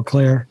make that more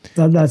clear.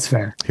 That's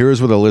fair.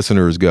 Here's where the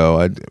listeners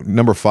go.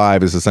 Number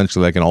 5 is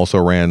essentially like an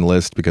also-ran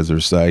list because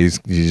there's he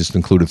just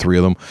included 3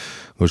 of them,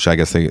 which I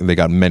guess they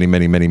got many,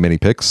 many, many, many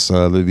picks,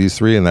 these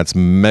 3, and that's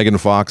Megan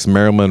Fox,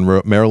 Marilyn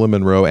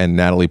Monroe, and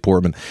Natalie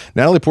Portman.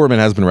 Natalie Portman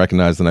has been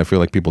recognized, and I feel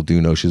like people do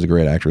know she's a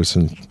great actress,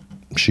 and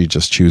she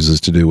just chooses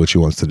to do what she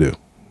wants to do.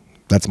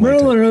 That's my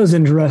Marilyn Monroe is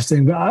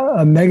interesting,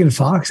 but Megan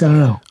Fox, I don't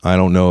know. I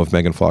don't know if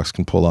Megan Fox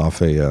can pull off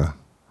an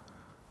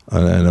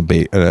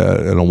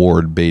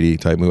award Beatty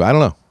type movie. I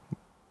don't know.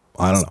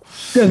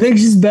 Yeah, I think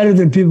she's better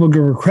than people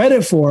give her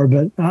credit for,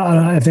 but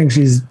I think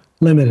she's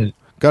limited.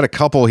 Got a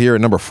couple here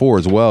at number 4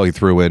 as well. He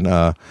threw in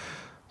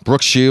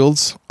Brooke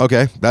Shields.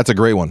 Okay, that's a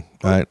great one.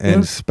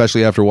 And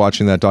especially after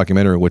watching that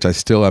documentary, which I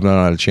still have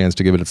not had a chance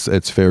to give it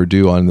its fair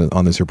due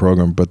on this here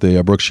program. But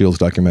the Brooke Shields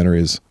documentary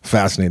is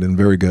fascinating and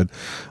very good.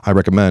 I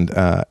recommend.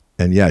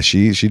 And yeah,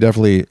 she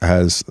definitely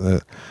has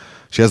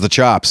she has the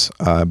chops,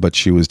 but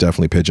she was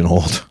definitely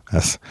pigeonholed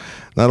as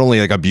not only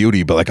like a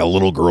beauty, but like a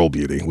little girl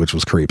beauty, which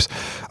was creeps.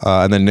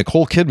 And then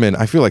Nicole Kidman,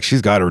 I feel like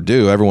she's got her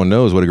due. Everyone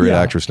knows what a great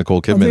actress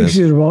Nicole Kidman is.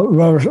 She's a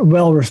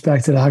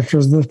well-respected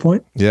actress at this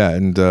point. Yeah,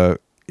 and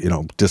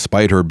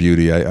despite her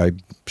beauty,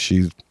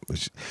 she's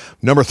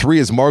number 3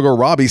 is Margot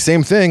Robbie.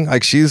 Same thing.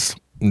 Like, she's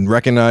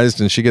recognized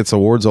and she gets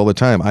awards all the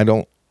time. I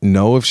don't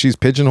know if she's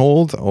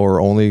pigeonholed or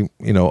only,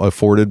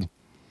 afforded,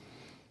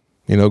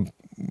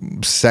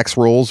 sex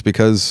roles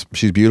because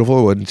she's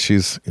beautiful and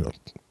she's.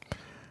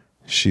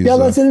 Yeah,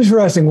 that's an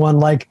interesting one.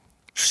 Like,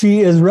 she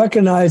is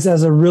recognized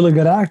as a really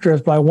good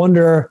actress, but I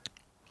wonder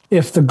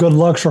if the good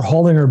looks are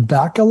holding her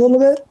back a little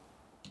bit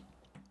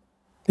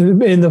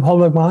in the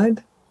public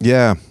mind.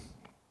 Yeah.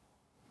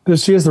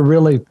 Because she is a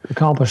really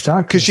accomplished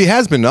actress. Because she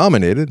has been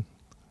nominated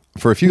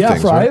for a few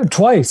things. Yeah,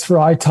 twice for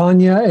I,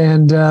 Tonya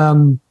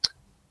and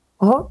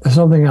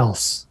something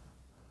else.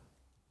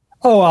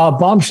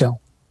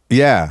 Bombshell.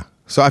 Yeah.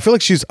 So I feel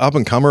like she's up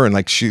and comer and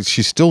like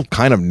she's still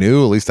kind of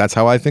new. At least that's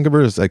how I think of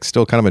her, as like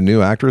still kind of a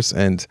new actress.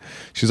 And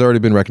she's already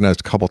been recognized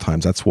a couple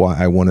times. That's why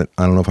I don't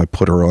know if I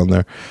put her on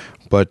there.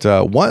 But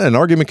an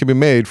argument can be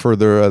made for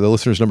the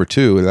listeners' number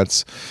 2, and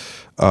that's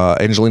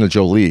Angelina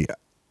Jolie.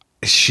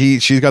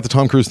 She's got the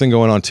Tom Cruise thing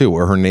going on too,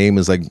 where her name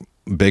is like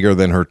bigger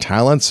than her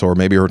talents, or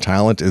maybe her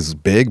talent is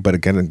big, but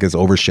again, it gets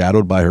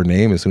overshadowed by her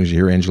name as soon as you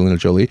hear Angelina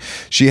Jolie.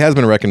 She has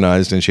been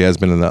recognized, and she has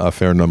been in a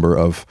fair number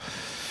of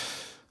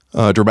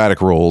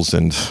dramatic roles.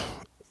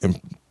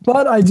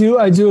 But I do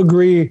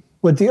agree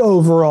with the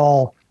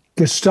overall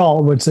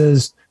gestalt, which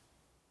is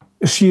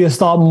she is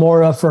thought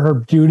more of for her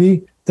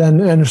beauty and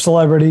her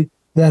celebrity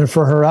than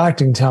for her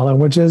acting talent,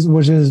 which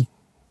is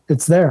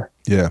it's there.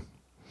 Yeah.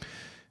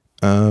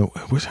 How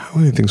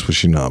many things was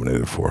she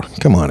nominated for?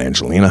 Come on,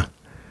 Angelina.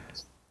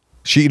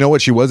 You know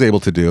what she was able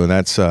to do, and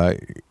that's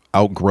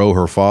outgrow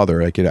her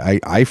father.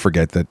 I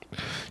forget that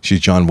she's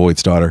John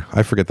Voight's daughter.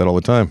 I forget that all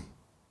the time.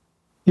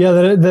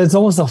 Yeah, that's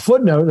almost a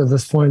footnote at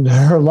this point in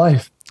her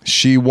life.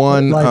 She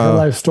won her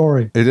life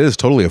story. It is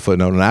totally a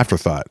footnote, an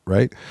afterthought,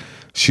 right?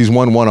 She's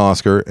won one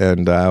Oscar,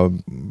 and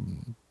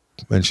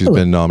she's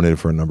been nominated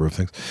for a number of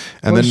things.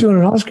 And what did she win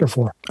an Oscar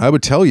for? I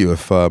would tell you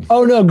if.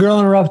 Oh no, Girl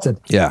Interrupted.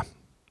 Yeah.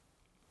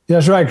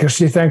 That's right, because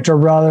she thanked her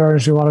brother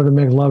and she wanted to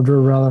make love to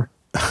her brother.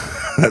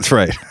 That's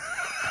right.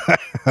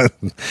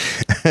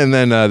 And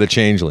then the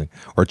Changeling,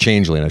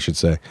 I should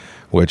say,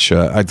 which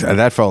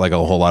that felt like a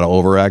whole lot of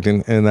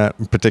overacting in that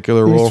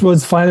particular role.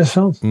 Eastwood's finest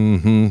film.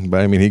 Mm-hmm.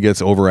 But I mean, he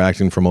gets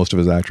overacting for most of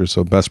his actors.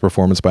 So best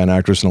performance by an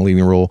actress in a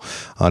leading role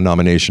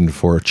nomination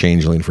for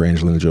Changeling for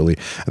Angelina Jolie.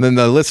 And then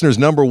the listeners'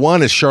 number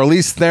one is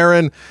Charlize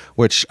Theron,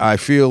 which I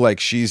feel like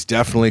she's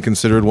definitely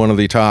considered one of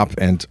the top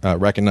and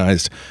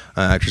recognized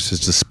actresses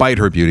despite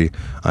her beauty.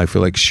 I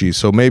feel like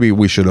so maybe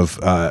we should do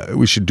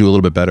a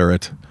little bit better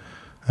at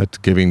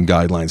giving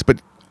guidelines.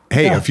 But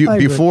hey,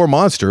 before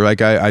Monster,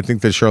 like I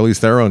think that Charlize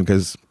Theron,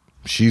 because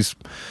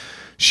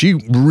she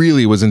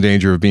really was in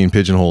danger of being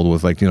pigeonholed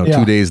with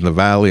 2 Days in the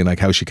Valley, and like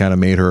how she kind of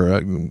made her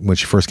when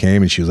she first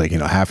came, and she was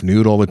half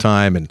nude all the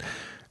time and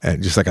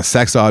just like a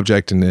sex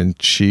object, and then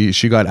she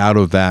got out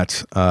of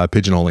that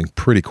pigeonholing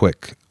pretty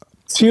quick.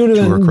 She would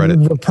have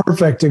been the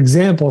perfect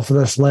example for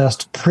this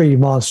last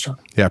pre-Monster.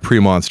 Yeah,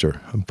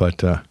 pre-Monster.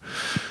 But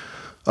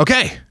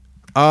okay.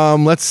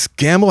 Let's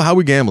gamble. How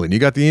we gambling? You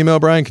got the email,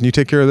 Brian? Can you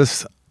take care of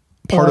this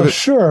part of it?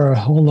 Sure.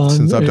 Hold on.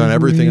 Since I've done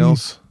everything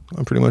else,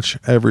 on pretty much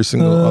every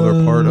single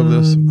other part of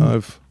this,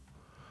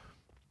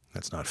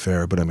 that's not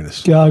fair, but I'm going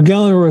to.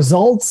 Gambling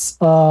results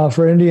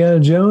for Indiana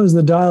Jones,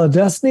 The Dial of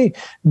Destiny.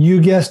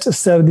 You guessed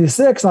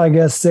 76. I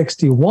guessed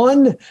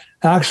 61.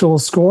 Actual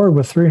score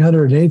with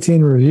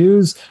 318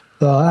 reviews.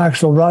 The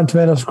actual Rotten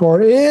Tomato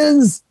score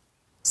is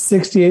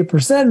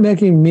 68%,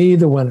 making me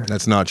the winner.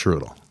 That's not true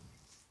at all.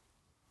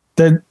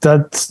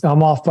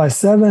 I'm off by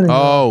 7.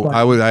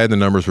 I had the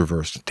numbers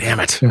reversed. Damn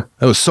it. Yeah.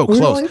 That was so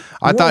close.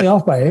 I thought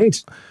off by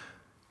 8.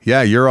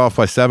 Yeah, you're off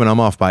by 7. I'm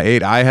off by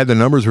 8. I had the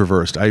numbers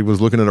reversed. I was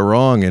looking at it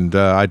wrong, and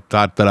I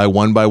thought that I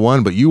won by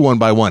 1, but you won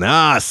by 1.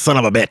 Ah, son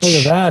of a bitch.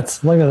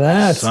 Look at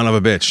that. Son of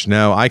a bitch.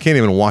 Now, I can't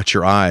even watch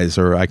your eyes,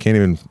 or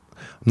I'm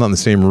not in the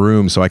same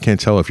room, so I can't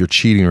tell if you're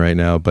cheating right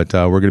now, but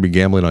we're going to be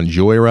gambling on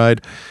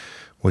Joyride,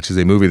 which is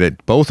a movie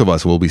that both of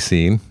us will be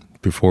seeing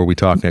before we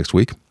talk next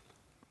week.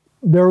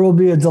 There will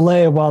be a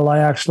delay while I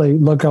actually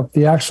look up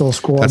the actual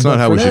score. That's not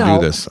how we should do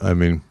this. I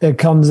mean, it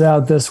comes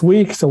out this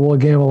week, so we'll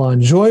gamble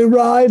on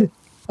Joyride.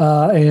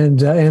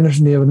 And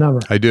Anderson, do you have a number?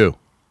 I do.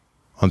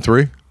 On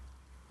 3?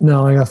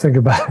 No, I got to think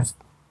about it.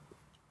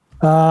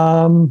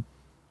 And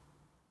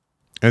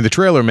the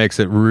trailer makes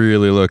it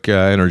really look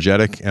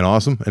energetic and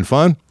awesome and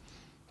fun,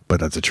 but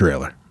that's a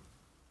trailer.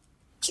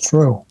 It's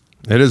true.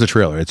 It is a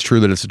trailer. It's true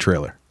that it's a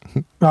trailer.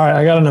 All right,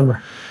 I got a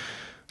number.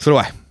 So do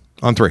I.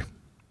 On 3.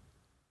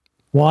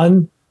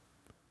 1,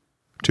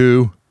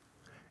 2,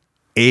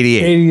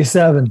 88.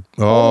 87.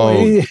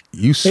 Oh,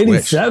 you switched.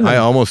 87. I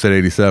almost said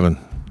 87.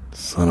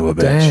 Son of a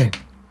bitch. Dang.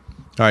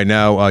 All right,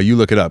 now you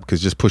look it up,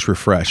 because just push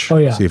refresh. Oh,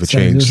 yeah. See if it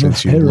changed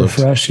since you looked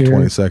refresh here.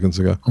 20 seconds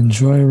ago. On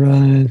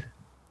Joyride.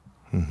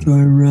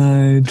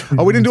 Joyride.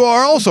 Oh, we didn't do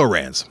our also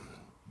rans.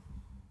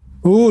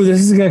 Ooh, this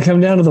is going to come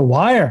down to the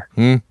wire.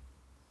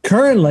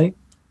 Currently,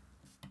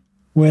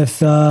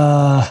 with...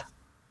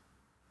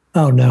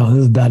 oh no,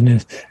 this is bad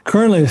news.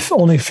 Currently,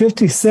 only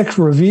 56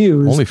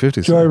 reviews. Only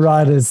 56.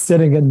 Joyride is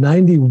sitting at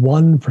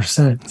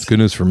 91%. It's good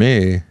news for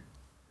me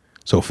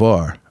so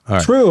far. All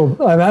right. True.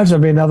 I imagine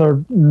there'll be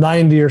another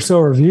 90 or so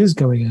reviews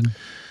coming in.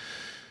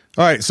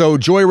 All right, so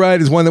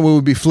Joyride is one that we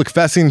will be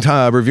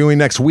flickfessing reviewing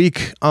next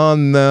week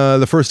on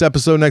the first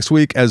episode next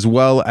week, as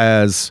well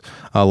as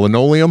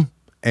Linoleum.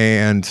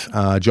 And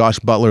Josh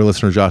Butler,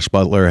 listener Josh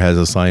Butler, has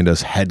assigned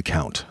us Head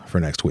Count for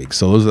next week.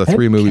 So those are the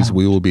 3 movies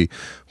we will be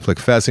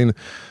flickfessing.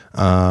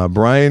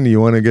 Brian,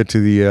 you want to get to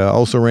the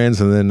also rans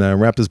and then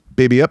wrap this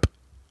baby up?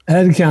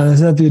 Head Count,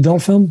 is that the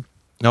adult film?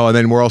 No, and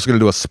then we're also going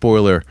to do a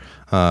spoiler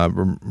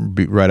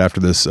right after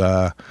this.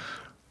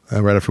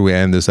 Right after we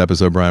end this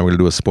episode, Brian, we're going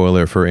to do a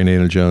spoiler for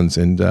Indiana Jones,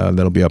 and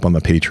that'll be up on the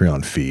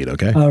Patreon feed,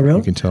 okay? Oh, really?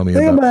 You can tell me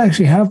about it. I might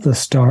actually have the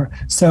Star.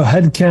 So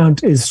Head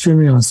Count is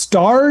streaming on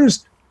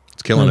Stars.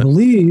 It's killing it. I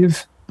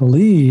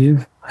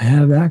believe I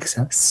have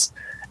access.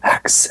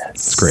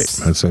 It's great.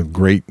 That's a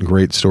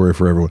great story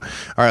for everyone.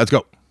 All right, let's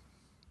go.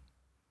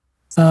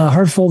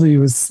 Heartful that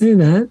you would say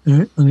that. All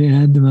right, let me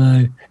add to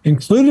my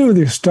included with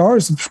your Star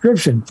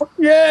subscription.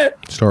 Yeah.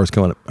 Star's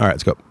killing it. All right,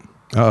 let's go.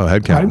 Oh,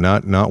 Head Count,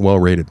 not well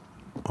rated.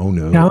 Oh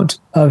no. Count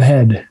of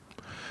Head.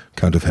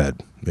 Count of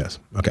Head. Yes.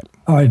 Okay.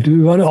 All right. Do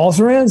we want to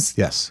also rans?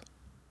 Yes.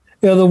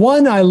 Yeah, the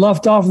one I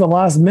left off at the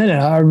last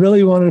minute, I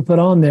really wanted to put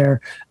on there,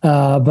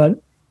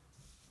 but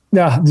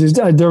yeah,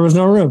 there was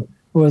no room.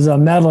 It was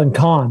Madeline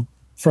Kahn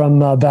from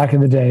back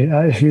in the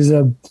day. She's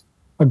a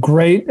a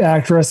great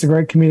actress, a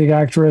great comedic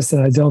actress,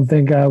 and I don't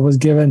think was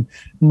given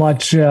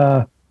much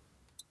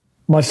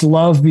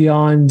love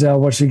beyond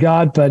what she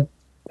got, but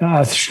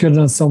she could have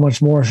done so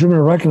much more. She would have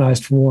been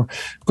recognized for more.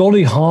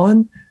 Goldie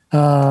Hawn,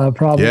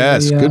 probably.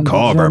 Yes, good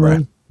call,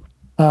 Barbara.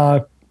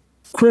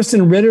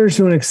 Kristen Ritter,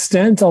 to an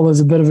extent, although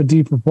it's a bit of a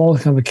deeper role,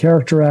 kind of a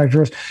character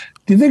actress.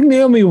 Do you think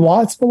Naomi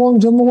Watts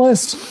belongs on the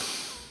list?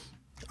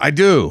 I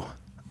do.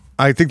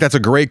 I think that's a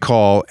great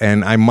call,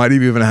 and I might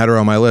have even had her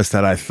on my list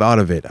had I thought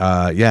of it.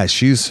 Yeah,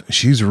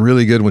 she's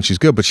really good when she's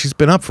good, but she's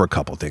been up for a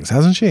couple things,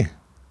 hasn't she?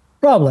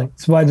 Probably.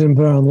 That's why I didn't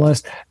put her on the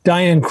list.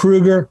 Diane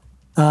Kruger,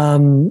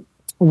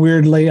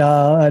 weirdly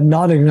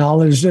not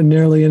acknowledged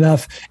nearly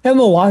enough.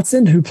 Emma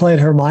Watson, who played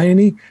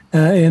Hermione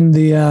in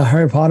the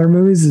Harry Potter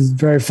movies, is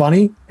very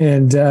funny.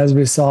 And as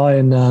we saw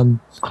in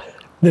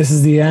This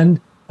Is the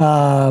End.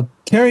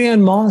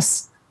 Carrie-Anne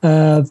Moss,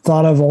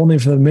 thought of only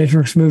for the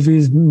Matrix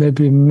movies,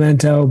 maybe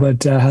Memento,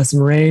 but has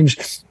some range.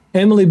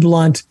 Emily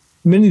Blunt,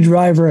 Minnie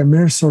Driver, and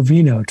Mira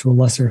Sorvino to a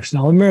lesser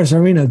extent. Well, Mira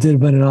Sorvino did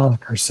win an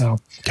Oscar, so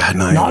God,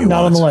 not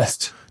on the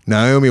list.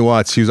 Naomi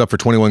Watts, she was up for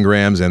 21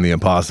 Grams and The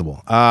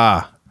Impossible.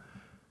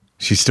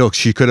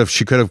 She could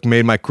have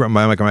made my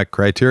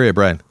criteria,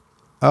 Brian.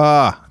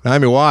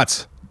 Naomi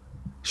Watts.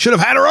 Should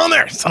have had her on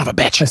there, son of a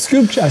bitch.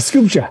 I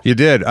scooped you. You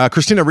did.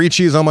 Christina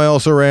Ricci is on my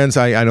also rans.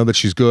 I know that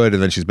she's good,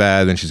 and then she's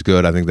bad, and then she's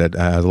good. I think that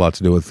has a lot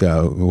to do with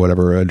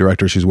whatever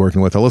director she's working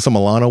with. Alyssa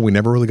Milano, we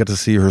never really got to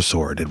see her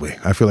soar, did we?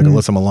 I feel like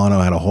Alyssa Milano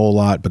had a whole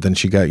lot, but then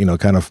she got,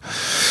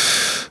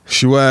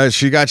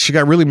 she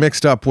got really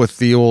mixed up with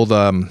the old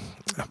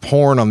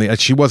porn on the.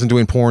 She wasn't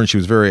doing porn. She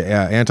was very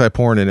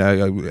anti-porn and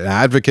an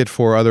advocate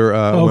for other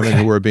women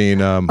who were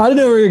being. I didn't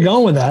know where you're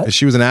going with that.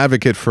 She was an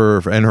advocate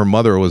for, and her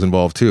mother was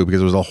involved too,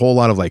 because there was a whole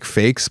lot of like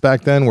fakes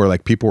back then, where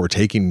like people were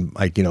taking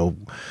like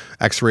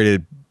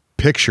X-rated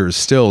pictures,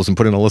 stills, and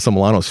putting Alyssa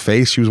Milano's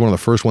face. She was one of the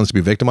first ones to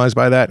be victimized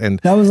by that, and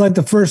that was like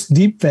the first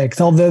deep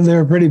fakes. Although they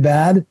were pretty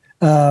bad.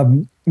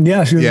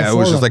 Yeah, she was. Yeah, it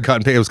was just like cut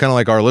and paste. It was kind of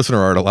like our listener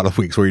art a lot of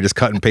weeks where you just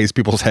cut and paste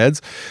people's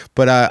heads.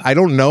 But I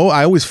don't know.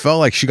 I always felt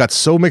like she got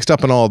so mixed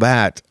up in all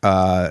that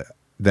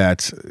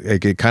that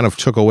it kind of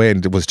took away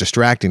and it was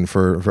distracting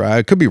for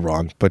I could be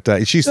wrong, but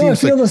she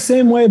seems. I feel the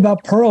same way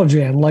about Pearl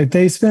Jam. Like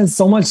they spent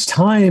so much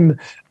time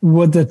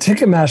with the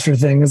Ticketmaster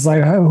thing. It's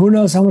like who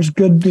knows how much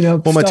good Well,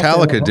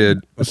 Metallica did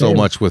so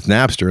much with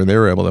Napster, and they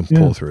were able to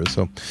pull through.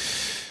 So.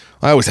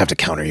 I always have to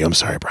counter you. I'm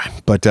sorry, Brian.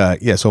 But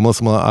so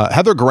Melissa,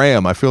 Heather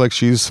Graham, I feel like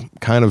she's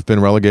kind of been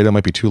relegated. It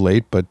might be too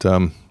late, but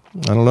I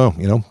don't know,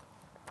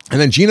 And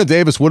then Gina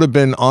Davis would have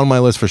been on my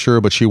list for sure,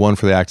 but she won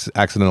for the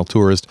Accidental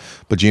Tourist.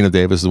 But Gina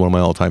Davis is one of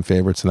my all-time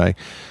favorites, and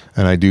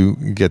I do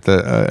get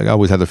I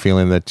always had the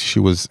feeling that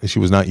she was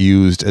not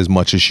used as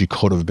much as she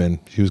could have been.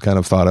 She was kind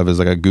of thought of as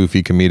like a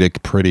goofy,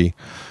 comedic, pretty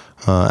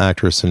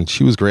actress, and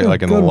she was great.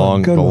 Like in The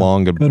Long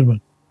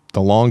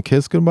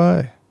Kiss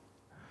Goodbye.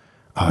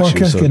 Long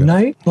Kiss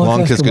Goodnight.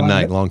 Long Kiss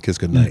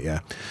Goodnight. Yeah.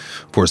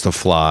 Of course, The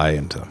Fly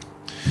and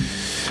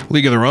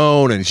League of Their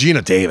Own, and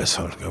Gina Davis,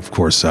 of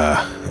course,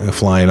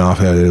 flying off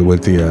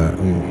with the.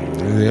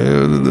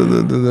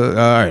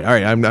 All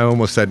right. I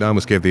almost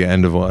gave the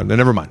end of one.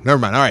 Never mind. All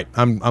right.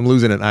 I'm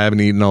losing it. I haven't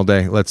eaten all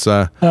day. Let's get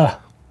out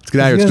here.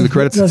 Let's do the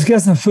credits. Let's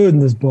get some food in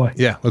this boy.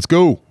 Yeah. Let's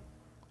go.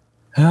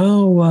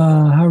 How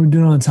are we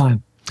doing on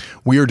time?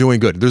 We are doing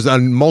good. There's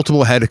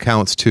multiple head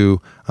counts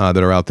too that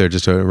are out there.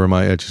 Just to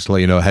let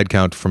you know, a head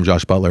count from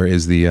Josh Butler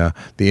is the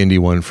indie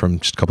one from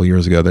just a couple of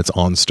years ago. That's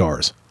on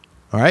Stars.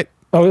 All right.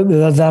 Oh,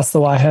 that's the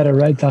one I had it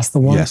right. That's the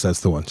one. Yes, that's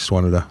the one. Just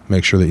wanted to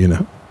make sure that you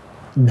know.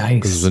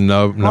 Nice. There's a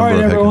number all right,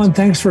 of everyone.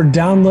 Thanks for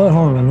downloading.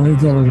 Hold on, let me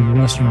look at the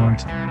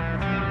restaurant.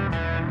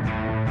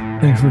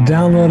 Thanks for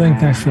downloading.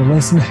 Thanks for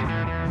listening.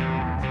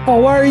 Oh,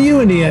 why are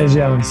you Indiana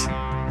Jones?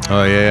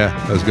 Oh yeah,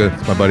 that was good.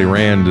 My buddy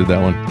Rand did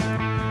that one.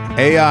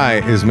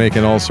 AI is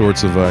making all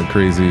sorts of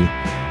crazy,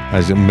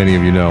 as many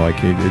of you know.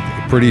 Like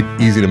it's pretty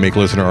easy to make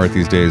listener art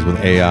these days with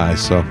AI,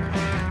 so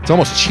it's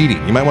almost cheating.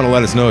 You might want to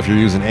let us know if you're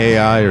using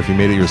AI or if you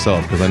made it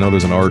yourself, because I know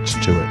there's an art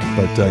to it.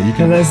 But you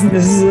can. This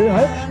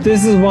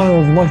is one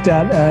I've looked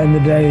at in the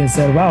day and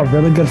said, "Wow,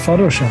 really good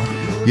Photoshop."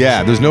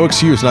 Yeah, there's no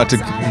excuse not to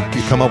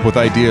come up with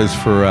ideas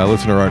for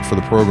listener art for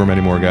the program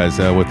anymore, guys,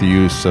 with the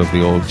use of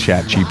the old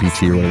Chat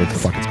GPT or whatever the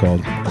fuck it's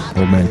called.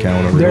 Old Man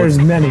Count. There's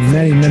many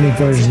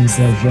versions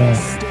of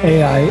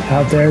AI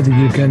out there that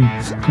you can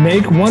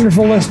make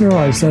wonderful listener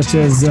art, such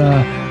as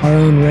our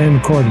own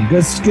Rand Cordy.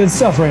 Good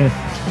stuff, Rand.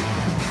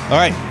 All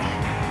right.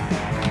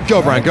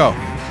 Go, Brian, go.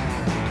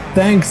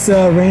 Thanks,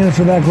 Rand,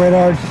 for that great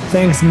art.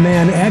 Thanks,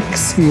 Man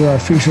X, you are our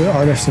featured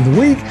artist of the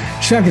week.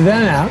 Check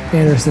that out,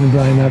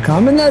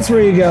 AndersonandBrian.com. And that's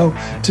where you go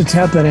to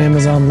tap that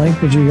Amazon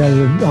link, which you guys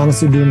are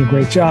honestly doing a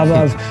great job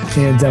of.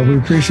 And we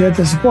appreciate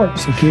the support,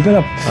 so keep it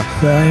up.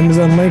 The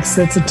Amazon link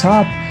sits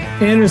atop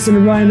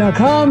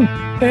AndersonandBrian.com.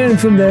 And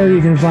from there,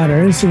 you can find our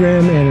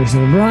Instagram,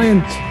 Anderson and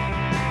Brian,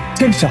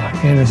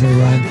 TikTok, Anderson and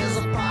Brian,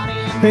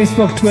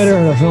 Facebook,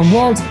 Twitter, The Film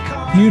Vault,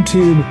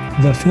 YouTube,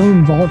 The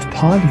Film Vault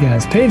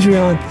Podcast,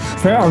 Patreon.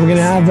 Are we going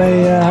to have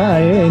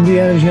a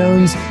Indiana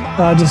Jones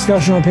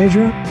discussion on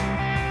Patreon?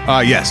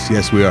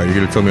 Yes, we are. You're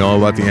going to tell me all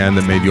about the end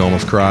that made you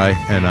almost cry,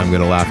 and I'm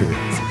going to laugh at you.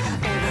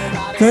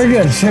 Very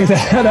good. Check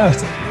that out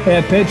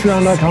at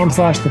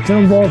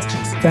patreon.com/thefilmvault.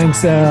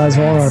 Thanks as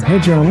well to our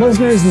Patreon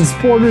listeners and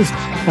supporters.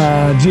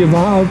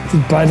 Giovanni,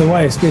 by the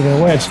way, speaking of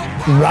which,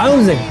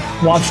 rousing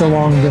watch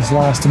along this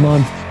last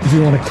month. If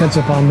you want to catch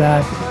up on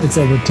that, it's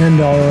at the $10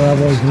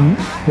 level. You can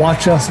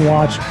watch us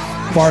watch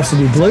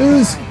Varsity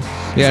Blues.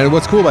 Yeah, and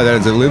what's cool about that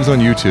is it lives on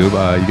YouTube.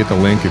 You get the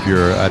link if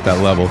you're at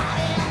that level.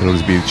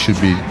 It should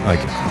be like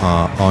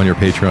on your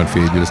Patreon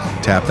feed. You just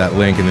tap that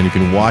link, and then you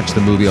can watch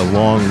the movie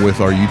along with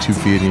our YouTube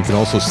feed, and you can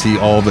also see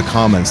all the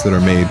comments that are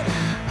made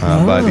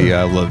by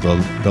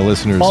the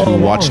listeners who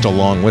watched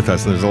along with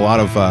us. And there's a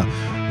lot of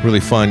really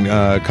fun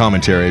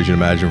commentary, as you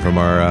can imagine, from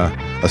our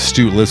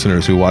astute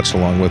listeners who watched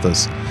along with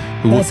us.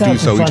 Who That's do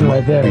so fun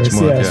right there. each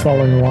month. Yeah,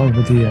 following along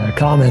with the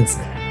comments.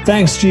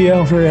 Thanks,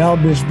 Gio, for your help.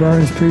 Mitch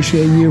Burns,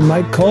 appreciate you.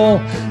 Mike Cole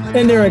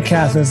and Eric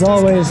Kath, as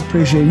always,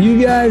 appreciate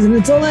you guys. And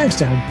until next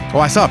time. Oh,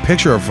 I saw a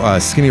picture of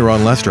skinny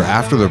Ron Lester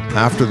after the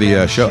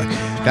show.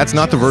 That's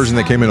not the version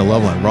that came into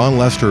Loveline. Ron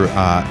Lester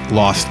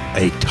lost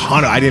a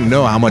ton. I didn't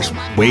know how much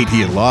weight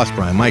he had lost,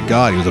 Brian. My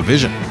God, he was a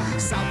vision.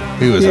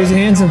 He was a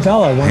handsome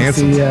fella once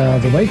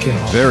the weight came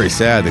off. Very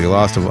sad that he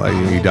lost.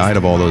 He died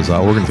of all those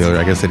organ failure.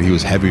 I guess that he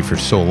was heavy for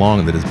so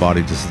long that his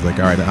body just is like,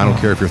 all right, I don't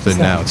care if you're thin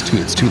now.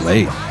 It's too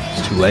late.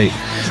 It's too late.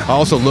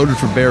 Also,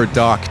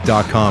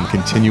 loadedforbeardoc.com,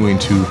 continuing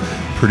to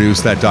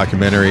produce that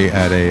documentary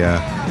at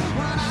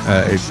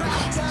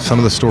some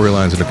of the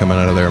storylines that are coming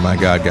out of there. My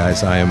God,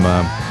 guys, I am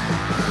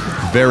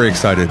very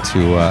excited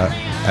to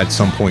at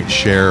some point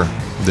share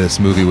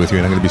this movie with you,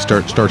 and I'm going to be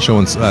start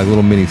showing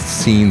little mini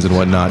scenes and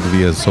whatnot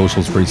via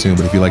socials pretty soon.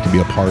 But if you'd like to be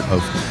a part of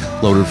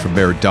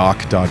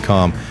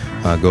loadedforbeardoc.com,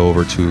 go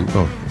over to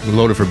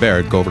Loaded for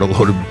Bear. Go over to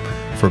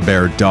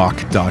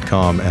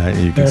loadedforbeardoc.com,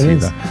 and you can see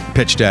the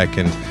pitch deck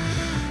and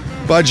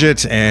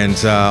budget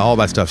and all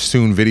that stuff.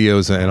 Soon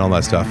videos and all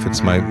that stuff.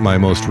 It's my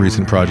most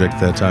recent project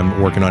that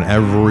I'm working on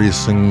every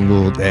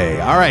single day.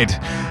 All right,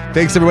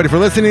 thanks everybody for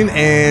listening,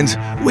 and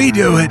we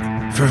do it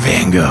for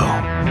Van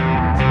Gogh.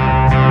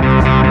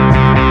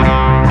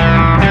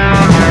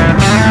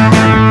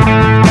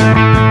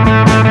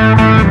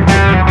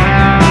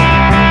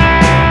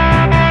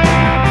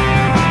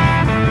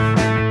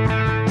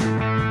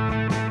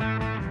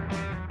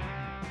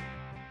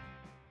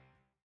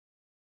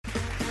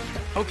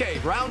 Okay,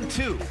 round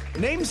two.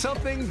 Name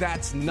something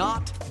that's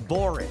not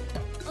boring.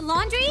 A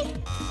laundry?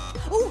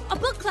 Ooh, a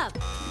book club.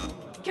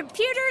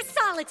 Computer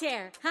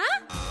solitaire,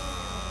 huh?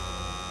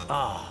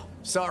 Ah,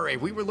 sorry,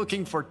 we were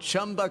looking for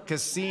Chumba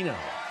Casino.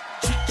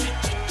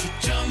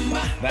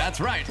 That's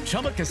right,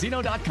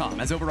 ChumbaCasino.com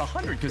has over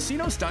 100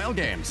 casino-style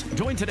games.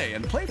 Join today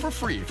and play for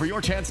free for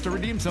your chance to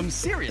redeem some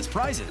serious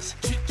prizes.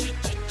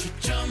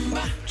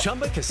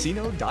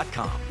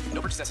 ChumbaCasino.com.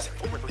 No purchase necessary.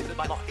 Void where prohibited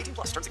by law. 18+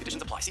 terms and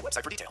conditions apply. See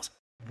website for details.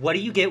 What do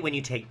you get when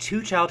you take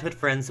two childhood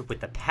friends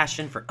with a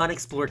passion for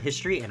unexplored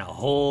history and a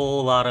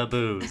whole lot of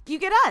booze? You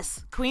get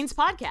us, Queen's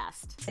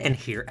Podcast. And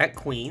here at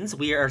Queen's,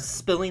 we are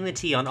spilling the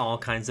tea on all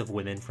kinds of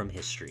women from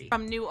history.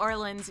 From New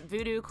Orleans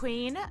voodoo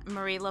queen,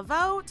 Marie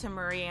Laveau, to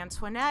Marie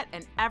Antoinette,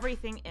 and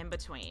everything in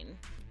between.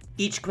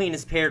 Each queen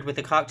is paired with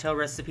a cocktail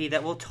recipe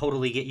that will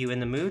totally get you in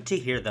the mood to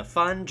hear the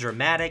fun,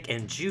 dramatic,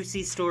 and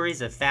juicy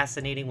stories of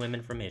fascinating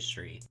women from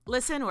history.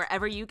 Listen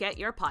wherever you get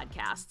your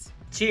podcasts.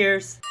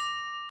 Cheers!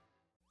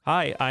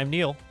 Hi, I'm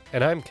Neil.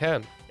 And I'm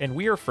Ken. And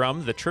we are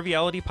from the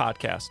Triviality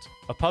Podcast,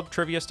 a pub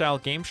trivia-style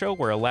game show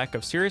where a lack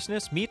of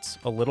seriousness meets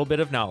a little bit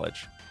of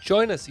knowledge.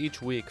 Join us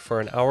each week for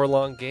an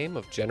hour-long game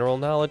of general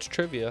knowledge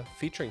trivia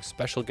featuring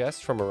special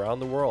guests from around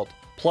the world,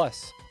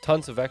 plus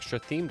tons of extra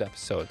themed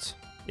episodes.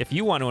 If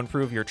you want to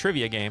improve your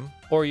trivia game,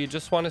 or you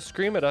just want to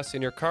scream at us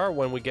in your car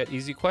when we get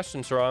easy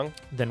questions wrong,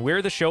 then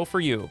we're the show for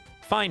you.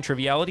 Find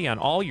Triviality on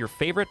all your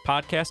favorite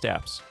podcast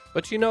apps.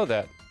 But you know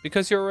that,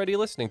 because you're already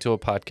listening to a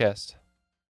podcast.